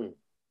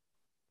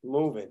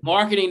 Moving.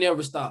 Marketing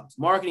never stops.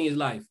 Marketing is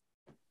life.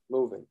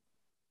 Moving.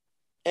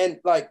 And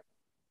like,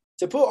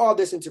 to put all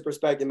this into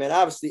perspective, man,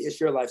 obviously it's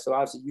your life. So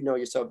obviously you know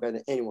yourself better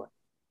than anyone.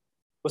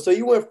 But so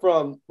you went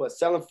from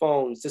selling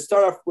phones to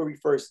start off where we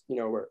first,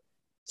 were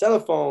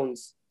selling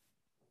phones,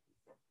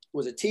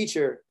 was a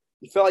teacher.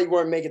 You felt like you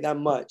weren't making that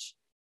much.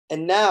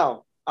 And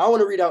now I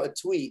want to read out a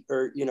tweet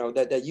or,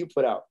 that you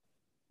put out.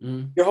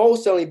 Mm-hmm. Your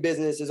wholesaling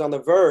business is on the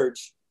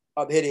verge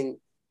of hitting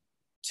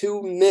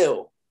 2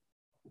 mil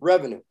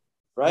revenue,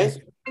 right?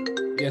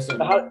 Yes, sir.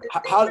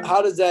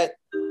 How does that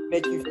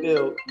make you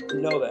feel to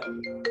know that?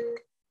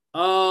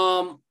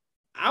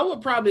 I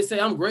would probably say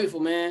I'm grateful,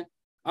 man.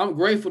 I'm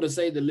grateful to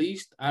say the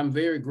least. I'm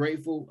very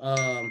grateful.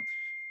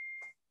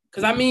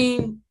 Because I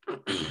mean,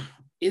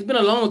 it's been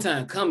a long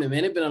time coming,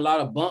 man. It's been a lot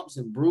of bumps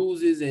and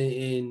bruises,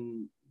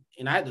 and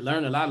I had to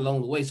learn a lot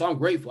along the way. So I'm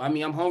grateful. I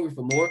mean, I'm hungry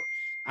for more.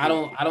 I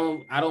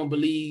don't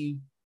believe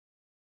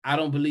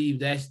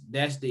that's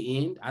the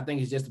end. I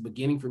think it's just the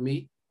beginning for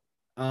me.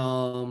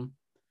 And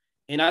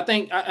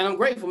I'm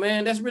grateful,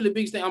 man. That's really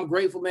big thing. I'm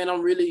grateful, man.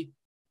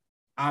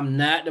 I'm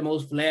not the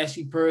most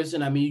flashy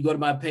person. I mean, you go to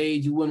my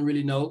page, you wouldn't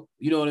really know,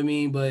 you know what I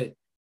mean? But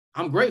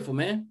I'm grateful,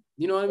 man.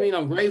 You know what I mean?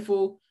 I'm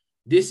grateful.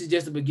 This is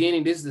just the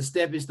beginning. This is a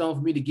stepping stone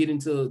for me to get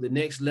into the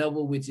next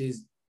level, which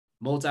is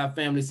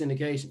multifamily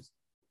syndications.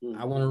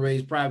 I want to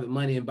raise private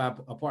money and buy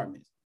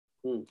apartments,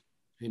 you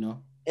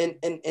know?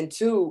 And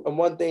two, and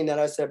one thing that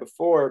I said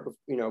before,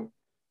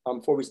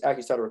 before we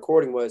actually started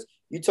recording was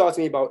you talked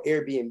to me about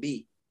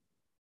Airbnb.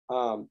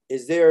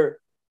 Is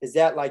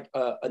that like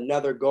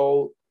another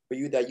goal for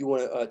you that you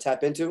want to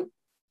tap into?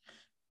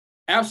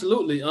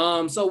 Absolutely.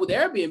 So with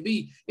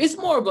Airbnb, it's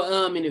more of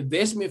an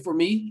investment for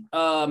me,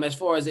 as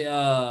far as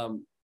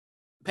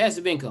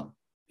passive income.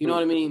 You know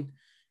what I mean?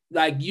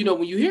 Like,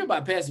 when you hear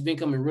about passive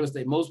income in real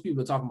estate, most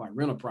people are talking about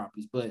rental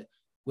properties, but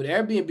with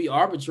Airbnb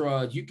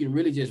arbitrage, you can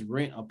really just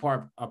rent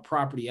a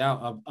property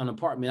out, an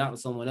apartment out to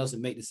someone else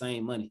and make the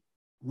same money.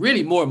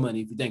 Really more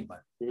money if you think about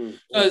it.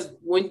 Because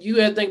when you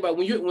have to think about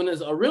when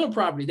there's a rental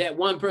property, that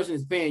one person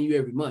is paying you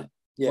every month,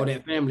 or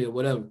that family or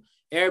whatever.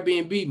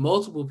 Airbnb,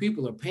 multiple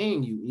people are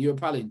paying you. You're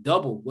probably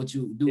double what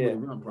you do with a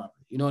rental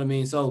property. You know what I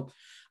mean? So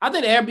I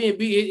think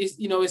Airbnb is,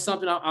 it's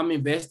something I'm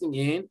investing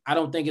in. I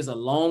don't think it's a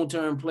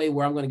long-term play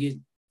where I'm going to get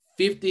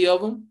 50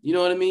 of them. You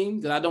know what I mean?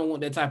 Because I don't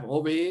want that type of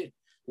overhead.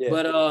 Yeah.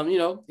 But,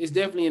 it's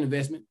definitely an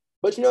investment.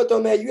 But you know what,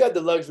 though, man? You have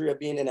the luxury of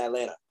being in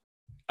Atlanta.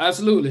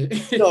 Absolutely.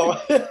 So,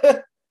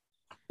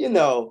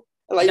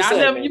 like you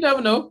said, you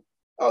never know.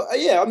 Oh,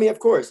 yeah. I mean, of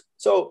course.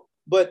 So,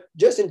 but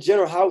just in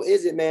general, how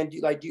is it, man?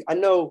 I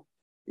know,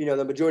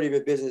 the majority of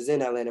your business is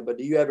in Atlanta, but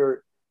do you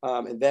ever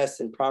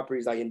invest in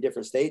properties like in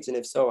different states? And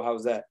if so,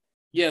 how's that?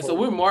 Yeah. So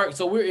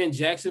we're in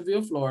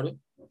Jacksonville, Florida,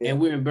 and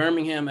we're in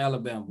Birmingham,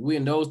 Alabama. We're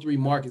in those 3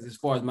 markets as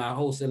far as my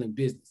wholesaling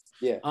business.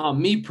 Yeah.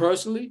 Me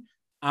personally,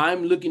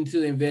 I'm looking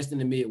to invest in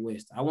the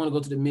Midwest. I want to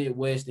go to the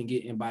Midwest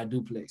and buy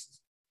duplexes.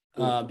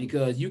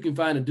 Because you can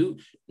find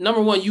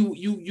number one,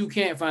 you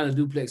can't find a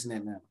duplex in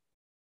Atlanta.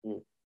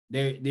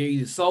 They're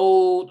either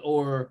sold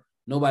or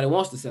nobody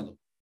wants to sell them.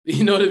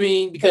 You know what I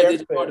mean? Because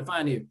it's hard to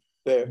find here.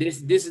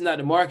 This is not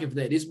the market for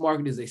that. This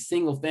market is a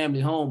single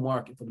family home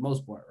market for the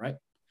most part, right?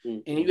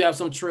 And you have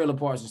some trailer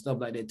parks and stuff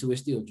like that too.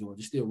 It's still Georgia,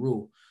 it's still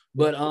rural.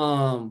 But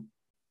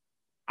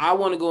I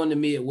want to go in the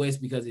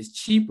Midwest because it's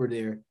cheaper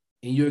there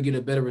and you'll get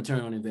a better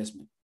return on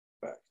investment.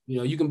 Right.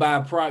 You can buy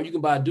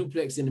a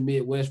duplex in the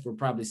Midwest for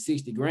probably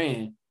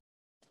 $60,000,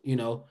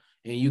 and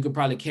you could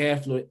probably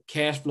cash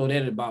flow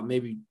that at about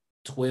maybe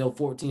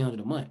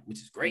 $1,200-$1,400 a month, which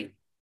is great.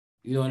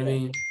 You know what I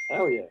mean?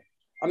 Hell yeah.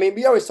 I mean,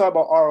 we always talk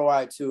about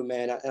ROI too,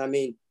 man. And I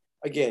mean,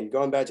 again,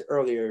 going back to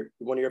earlier,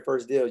 one of your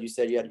first deals, you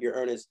said your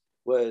earnings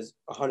was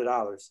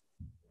 $100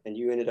 and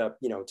you ended up,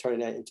 turning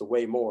that into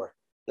way more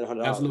than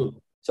 $100.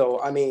 Absolutely.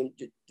 So, I mean,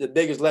 the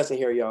biggest lesson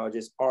here, y'all,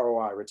 just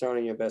ROI, return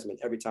on your investment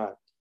every time.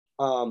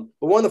 But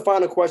one of the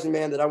final questions,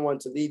 man, that I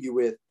wanted to leave you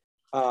with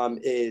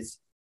is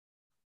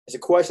a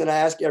question I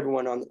ask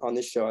everyone on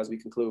this show as we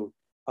conclude,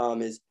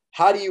 is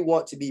how do you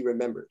want to be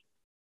remembered?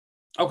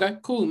 Okay,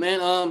 cool,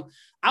 man.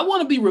 I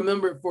want to be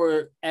remembered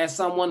as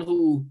someone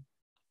who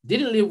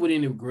didn't live with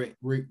any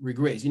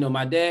regrets.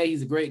 My dad,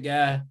 he's a great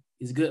guy.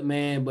 He's a good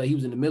man, but he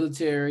was in the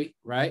military,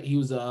 right? He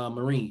was a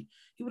Marine.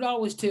 He would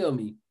always tell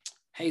me,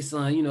 hey,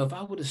 son, if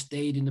I would have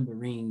stayed in the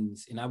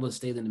Marines and I would have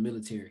stayed in the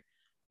military,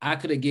 I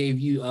could have gave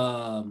you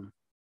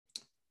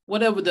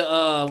whatever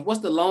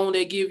what's the loan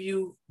they give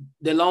you?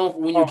 The loan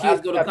when your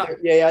kids go to college.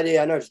 Yeah, I know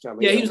what you're talking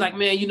about. Yeah, he was like,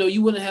 man,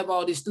 you wouldn't have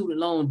all this student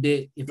loan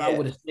debt if I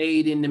would have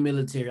stayed in the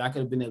military. I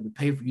could have been able to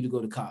pay for you to go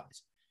to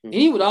college. And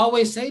he would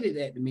always say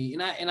that to me.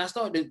 And I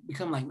started to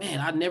become like, man,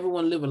 I never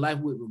want to live a life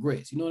with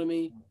regrets. You know what I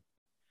mean?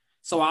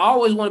 So I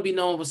always want to be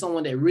known for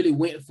someone that really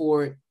went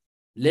for it,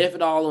 left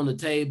it all on the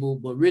table,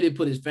 but really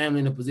put his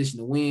family in a position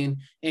to win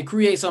and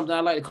create something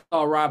I like to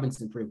call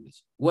Robinson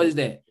privilege. What is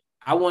that?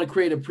 I want to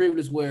create a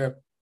privilege where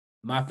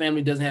my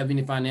family doesn't have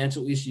any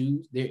financial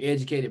issues. They're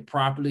educated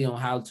properly on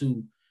how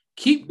to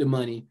keep the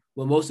money,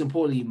 but most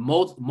importantly,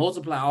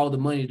 multiply all the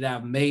money that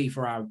I've made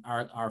for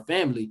our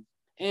family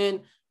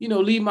and,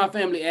 leave my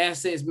family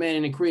assets,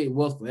 man, and create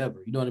wealth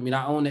forever. You know what I mean?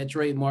 I own that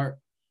trademark.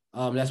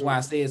 That's why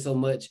I say it so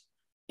much.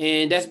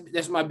 And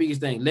that's my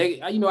biggest thing.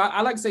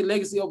 I like to say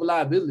legacy over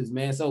liabilities,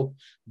 man. So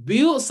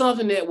build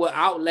something that will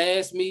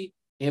outlast me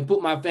and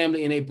put my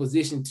family in a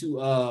position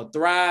to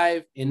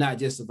thrive and not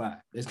just survive.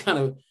 That's kind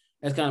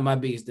of my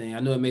biggest thing.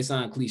 I know it may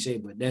sound cliche,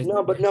 but that's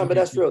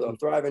real though.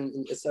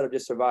 Thriving instead of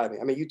just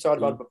surviving. I mean, you talked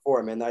about it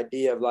before, man. The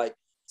idea of like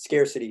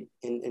scarcity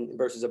in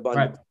versus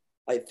abundance,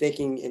 like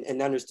thinking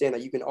and understand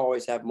that you can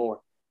always have more,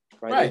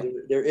 right?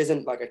 There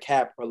isn't like a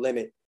cap or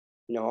limit,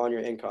 on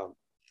your income.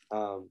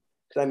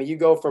 Because I mean, you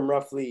go from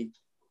roughly,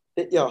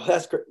 you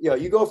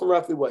go from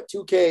roughly what,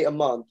 $2K a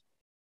month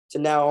to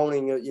now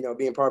owning,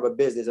 being part of a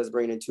business that's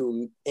bringing in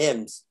 2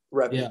 M's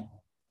revenue.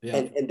 Yeah.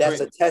 And that's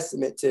a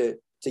testament to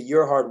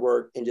your hard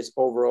work and just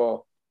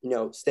overall,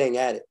 staying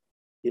at it,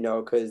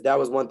 because that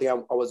was one thing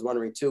I was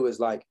wondering too, is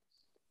like,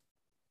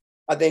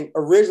 I think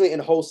originally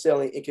in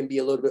wholesaling, it can be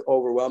a little bit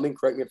overwhelming.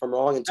 Correct me if I'm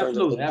wrong in terms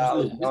of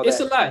absolutely.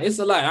 It's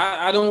a lot.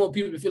 I don't want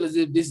people to feel as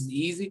if this is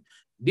easy.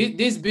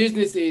 This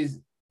business is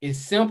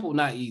simple,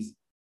 not easy.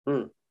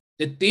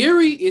 The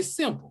theory is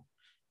simple.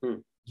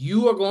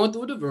 You are going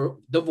through a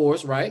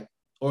divorce, right?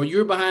 Or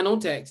you're behind on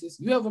taxes.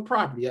 You have a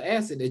property, an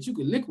asset that you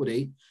can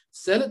liquidate,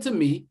 sell it to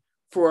me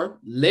for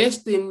less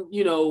than,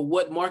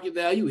 what market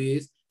value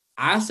is.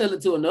 I sell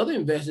it to another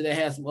investor that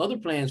has some other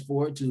plans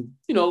for it to,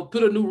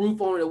 put a new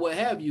roof on it or what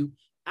have you.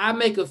 I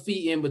make a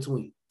fee in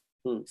between.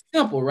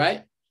 Simple,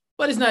 right?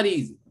 But it's not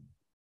easy.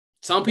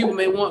 Some people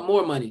may want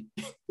more money.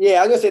 Yeah,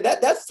 I was gonna say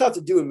that's tough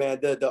to do, man.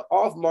 The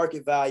off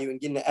market value and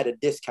getting it at a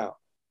discount.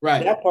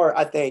 Right. That part,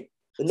 I think,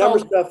 the number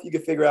stuff you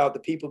can figure out. The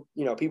people,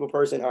 people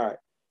person. All right,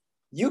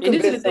 you can.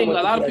 And this is the thing. A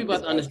lot of people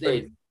have to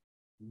understand.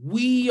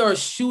 We are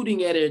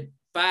shooting at a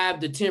 5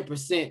 to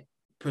 10%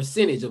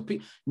 percentage of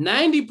people.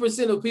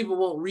 90% of people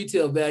want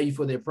retail value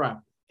for their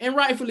property, and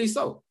rightfully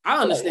so. I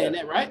understand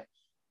that, right?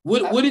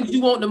 Wouldn't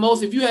you want the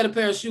most if you had a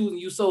pair of shoes and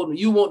you sold them?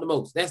 You want the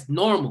most. That's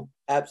normal.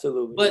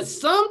 Absolutely. But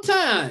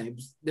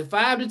sometimes the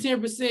 5 to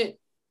 10%,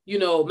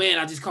 man,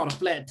 I just caught a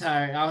flat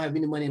tire. I don't have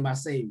any money in my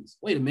savings.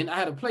 Wait a minute. I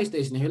had a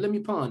PlayStation here. Let me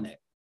pawn that.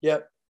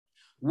 Yep.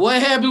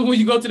 What happens when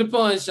you go to the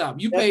pawn shop?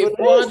 You pay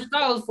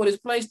 $400 for this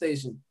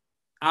PlayStation.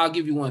 I'll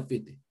give you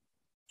 $150.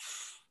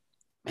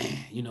 Man,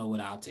 you know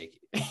what? I'll take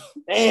it.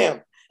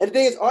 Damn. And the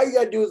thing is, all you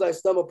gotta do is like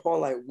stumble upon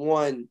like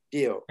one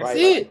deal, right? That's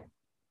it.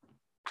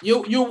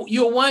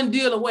 You're one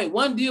deal away.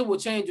 One deal will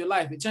change your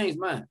life. It changed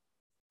mine.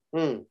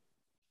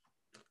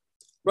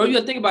 Bro, you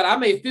gotta think about it. I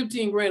made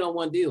 15 grand on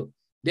one deal.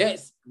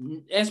 That's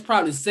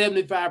probably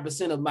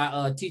 75% of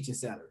my teaching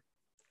salary.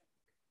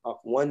 Off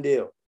one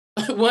deal.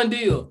 One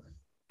deal.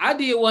 I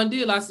did one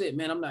deal. I said,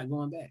 man, I'm not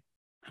going back.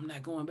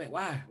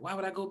 Why? Why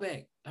would I go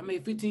back? I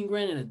made 15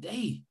 grand in a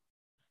day.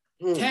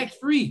 Tax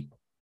free.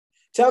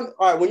 Tell me,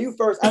 all right, when you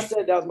first, I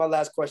said that was my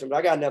last question, but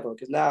I got another one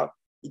because now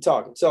you're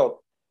talking.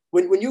 So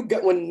when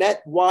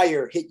that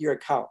wire hit your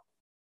account,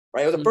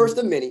 right? It was the first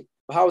of many,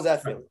 but how was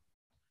that feeling?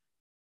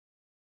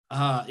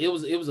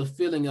 It was a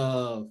feeling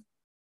of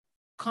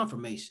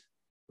confirmation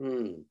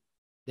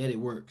that it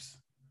works.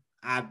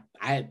 I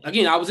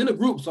was in a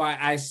group, so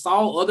I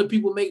saw other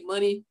people make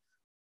money,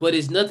 but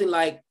it's nothing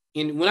like.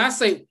 And when I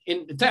say,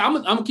 I'm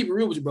gonna keep it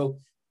real with you, bro.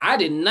 I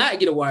did not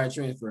get a wire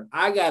transfer.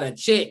 I got a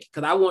check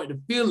because I wanted to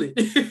feel it.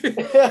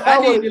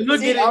 I need to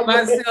look at it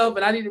myself,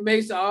 and I need to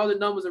make sure all the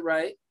numbers are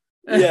right.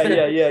 Yeah.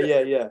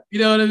 You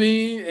know what I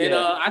mean? And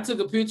I took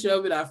a picture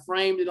of it. I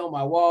framed it on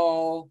my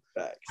wall.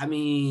 Facts. I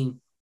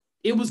mean,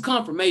 it was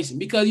confirmation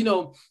because,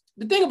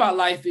 the thing about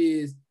life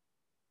is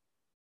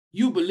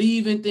you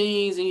believe in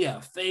things and you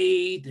have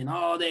faith and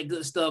all that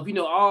good stuff,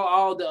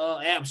 all the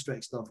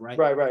abstract stuff, right?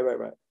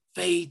 Right.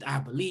 Faith, I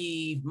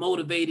believe,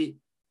 motivated.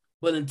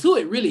 But until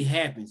it really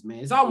happens, man,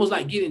 it's almost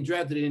like getting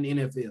drafted in the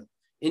NFL.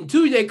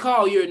 Until they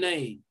call your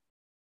name,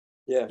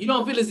 you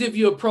don't feel as if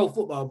you're a pro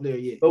football player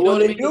yet. But when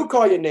they do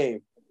call your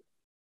name,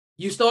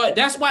 you start.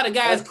 That's why the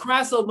guys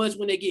cry so much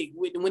when they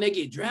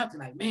get drafted.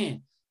 Like,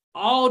 man,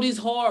 all this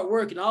hard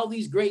work and all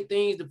these great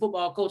things the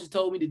football coaches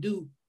told me to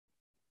do,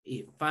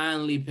 it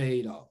finally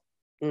paid off.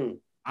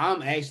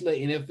 I'm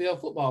actually an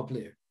NFL football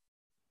player.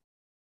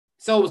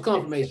 So it was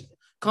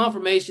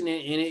confirmation,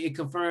 and it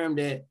confirmed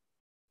that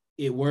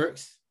it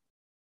works.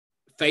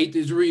 Faith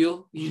is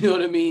real. You know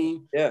what I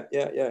mean? Yeah.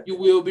 You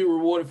will be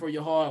rewarded for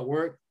your hard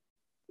work.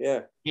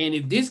 Yeah. And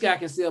if this guy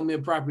can sell me a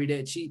property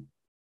that cheap,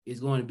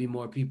 it's going to be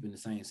more people in the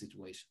same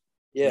situation.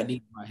 Yeah. That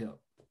need my help.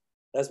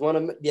 That's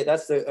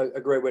that's a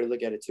great way to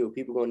look at it too.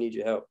 People gonna need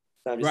your help.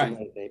 Not just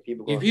anything.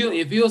 People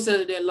if he'll sell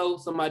it that low,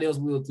 somebody else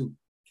will too.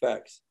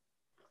 Facts.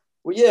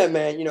 Well, yeah,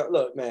 man.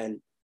 Look,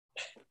 man.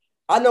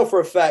 I know for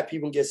a fact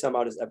people can get something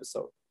out of this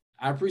episode.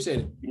 I appreciate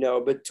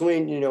it.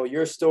 Between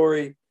your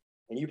story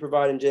and you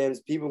providing gems,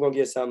 people are gonna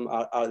get something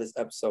out of this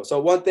episode. So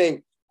one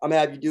thing I'm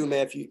gonna have you do,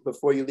 man,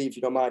 before you leave, if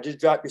you don't mind, just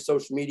drop your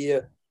social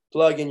media,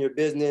 plug in your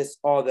business,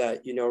 all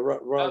that.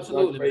 Run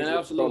absolutely, run man.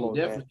 Absolutely, promos,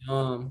 definitely,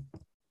 man.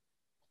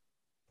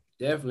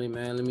 Definitely,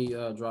 man. Let me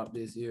drop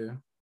this here.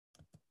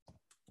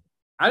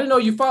 I didn't know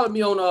you followed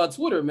me on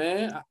Twitter,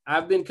 man.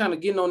 I've been kind of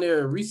getting on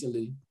there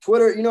recently.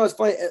 Twitter, it's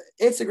funny.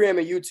 Instagram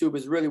and YouTube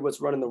is really what's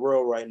running the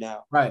world right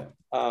now. Right.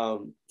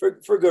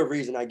 For good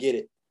reason. I get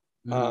it.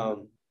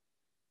 Mm-hmm.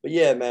 But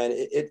yeah, man,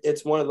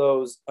 it's one of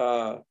those,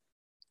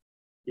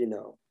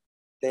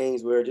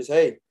 things where just,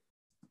 hey,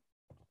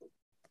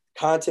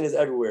 content is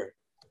everywhere.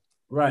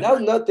 Right. That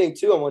was another thing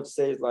too I want to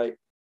say is like,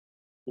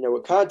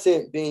 with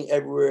content being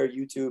everywhere,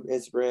 YouTube,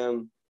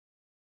 Instagram,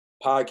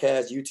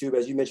 podcast, YouTube,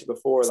 as you mentioned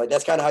before, like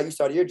that's kind of how you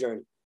started your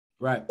journey.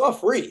 Right. It's all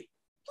free.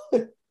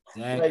 Exactly.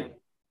 Like,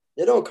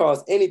 it don't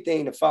cost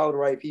anything to follow the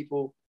right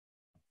people,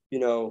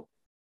 and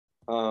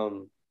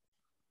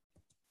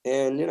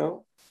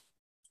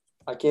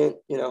I can't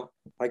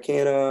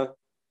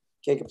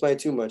complain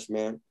too much,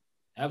 man.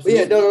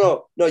 Absolutely. But yeah,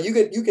 no.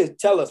 You can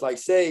tell us,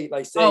 say.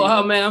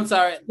 Oh man, I'm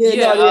sorry.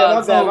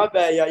 My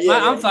bad.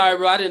 I'm sorry,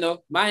 bro. I didn't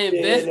know. My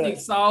investing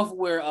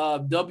software,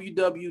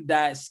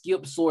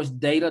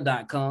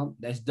 www.skipsourcedata.com.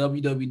 That's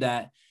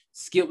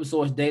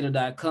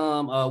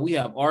www.skipsourcedata.com. We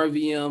have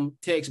RVM,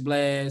 Text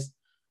Blast.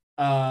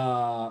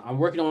 I'm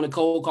working on the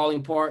cold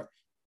calling part.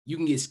 You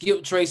can get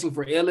skip tracing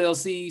for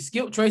LLC.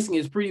 Skip tracing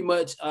is pretty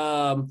much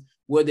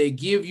where they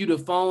give you the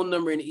phone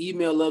number and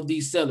email of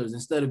these sellers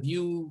instead of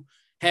you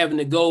having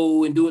to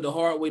go and do it the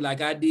hard way like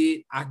I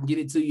did. I can get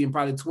it to you in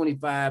probably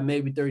 25,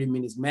 maybe 30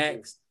 minutes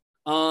max.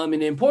 And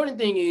the important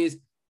thing is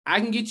I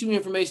can get you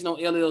information on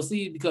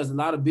LLCs because a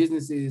lot of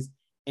businesses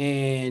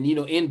and,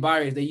 end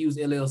buyers, they use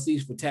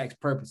LLCs for tax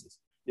purposes,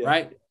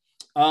 right?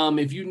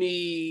 If you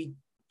need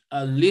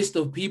a list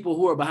of people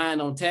who are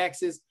behind on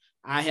taxes,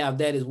 I have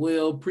that as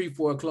well,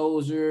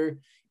 pre-foreclosure,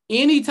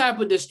 any type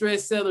of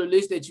distressed seller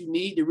list that you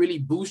need to really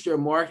boost your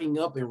marketing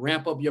up and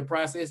ramp up your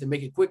process and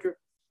make it quicker.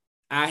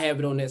 I have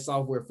it on that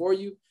software for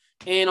you.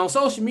 And on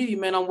social media,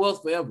 man, I'm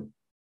Wealth Forever.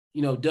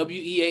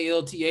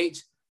 WEALTH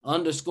 _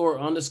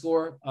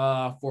 forever,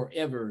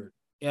 FOREVER.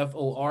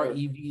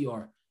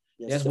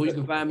 That's where you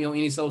can find me on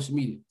any social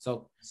media.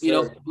 So,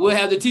 we'll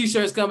have the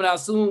t-shirts coming out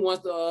soon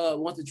once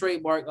the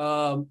trademark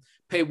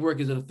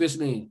paperwork is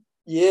officially in.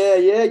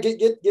 Yeah.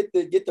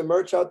 Get the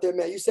merch out there,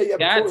 man. You say you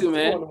have a course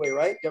on the way,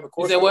 right? You have a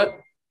course. You say what?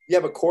 You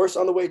have a course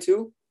on the way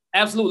too?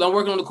 Absolutely. I'm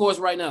working on the course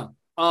right now.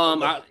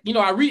 I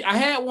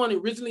had one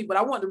originally, but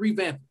I wanted to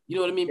revamp it. You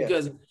know what I mean? Yeah.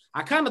 Because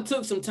I kind of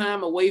took some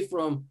time away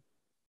from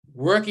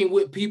working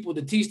with people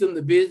to teach them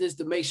the business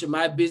to make sure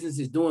my business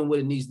is doing what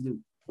it needs to do.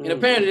 And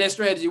apparently that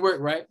strategy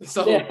worked, right?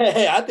 So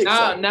I think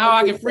now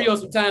I can free up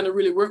some time to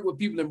really work with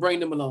people and bring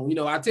them along.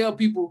 I tell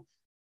people,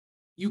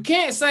 you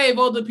can't save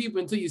other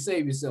people until you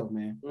save yourself,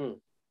 man.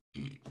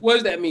 What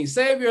does that mean?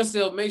 Save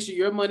yourself, make sure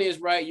your money is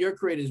right, your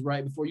credit is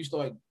right before you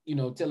start,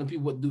 telling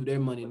people what to do with their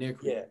money and their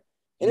credit. Yeah.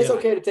 And it's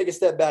okay to take a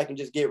step back and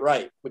just get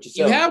right with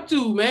yourself. You have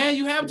to, man.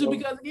 You have to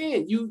because,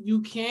 again,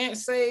 you can't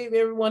save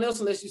everyone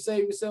else unless you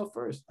save yourself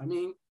first. I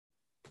mean,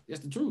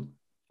 that's the truth.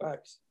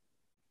 Facts.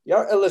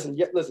 Y'all, listen.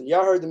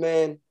 Y'all heard the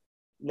man.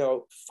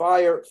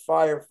 Fire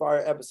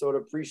episode.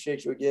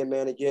 Appreciate you again,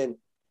 man. Again,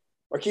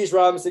 Marquise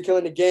Robinson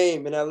killing the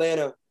game in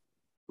Atlanta.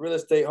 Real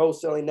estate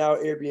wholesaling now.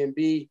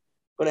 Airbnb.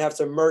 Gonna have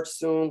some merch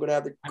soon. Gonna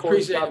have the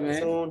course dropping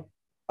soon.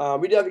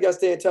 We definitely gotta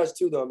stay in touch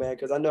too, though, man,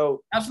 because I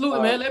know.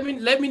 Absolutely, man.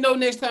 Let me know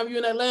next time you're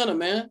in Atlanta,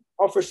 man.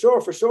 Oh, for sure.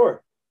 We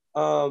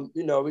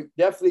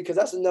definitely, because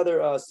that's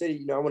another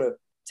city. I want to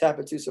tap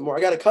into some more.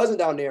 I got a cousin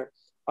down there,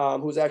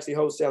 who's actually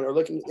wholesaling or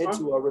looking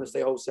into real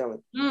estate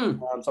wholesaling.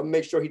 So I'm gonna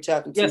make sure he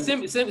tapped into. Yeah,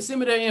 send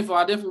me their info.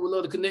 I definitely would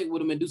love to connect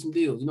with him and do some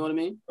deals. You know what I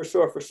mean? For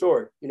sure.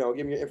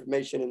 Give me your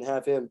information and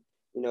have him,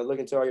 look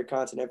into all your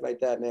content, everything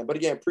like that, man. But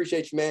again,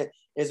 appreciate you, man.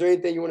 Is there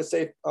anything you want to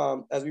say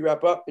as we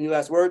wrap up? Any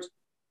last words?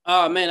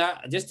 Man,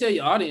 I just tell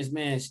your audience,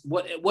 man,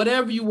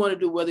 whatever you want to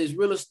do, whether it's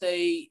real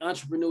estate,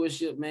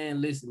 entrepreneurship, man,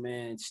 listen,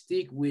 man,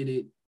 stick with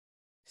it,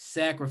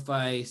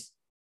 sacrifice,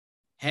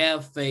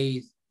 have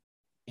faith,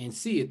 and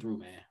see it through,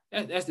 man.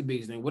 That's the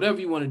biggest thing. Whatever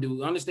you want to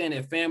do, understand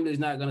that family is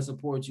not going to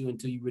support you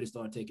until you really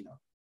start taking off.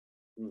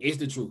 It's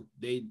the truth.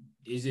 It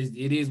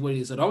is what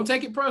it is. So don't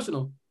take it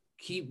personal.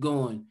 Keep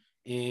going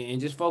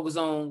and just focus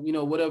on,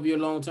 whatever your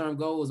long-term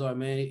goals are,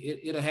 man.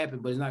 It'll happen,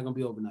 but it's not going to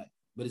be overnight,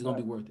 but it's going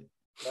to be worth it.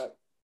 Right.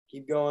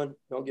 Keep going.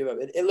 Don't give up.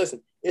 And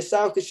listen, it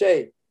sounds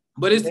cliche,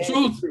 but it's the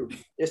truth.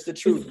 It's the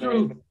truth.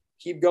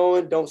 Keep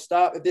going. Don't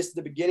stop. If this is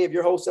the beginning of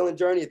your wholesaling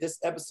journey, if this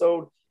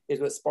episode is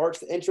what sparks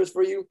the interest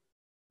for you,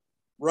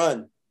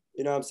 run.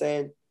 You know what I'm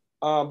saying?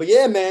 But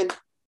yeah, man,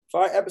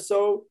 fire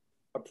episode.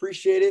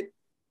 Appreciate it.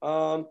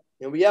 And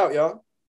we out, y'all.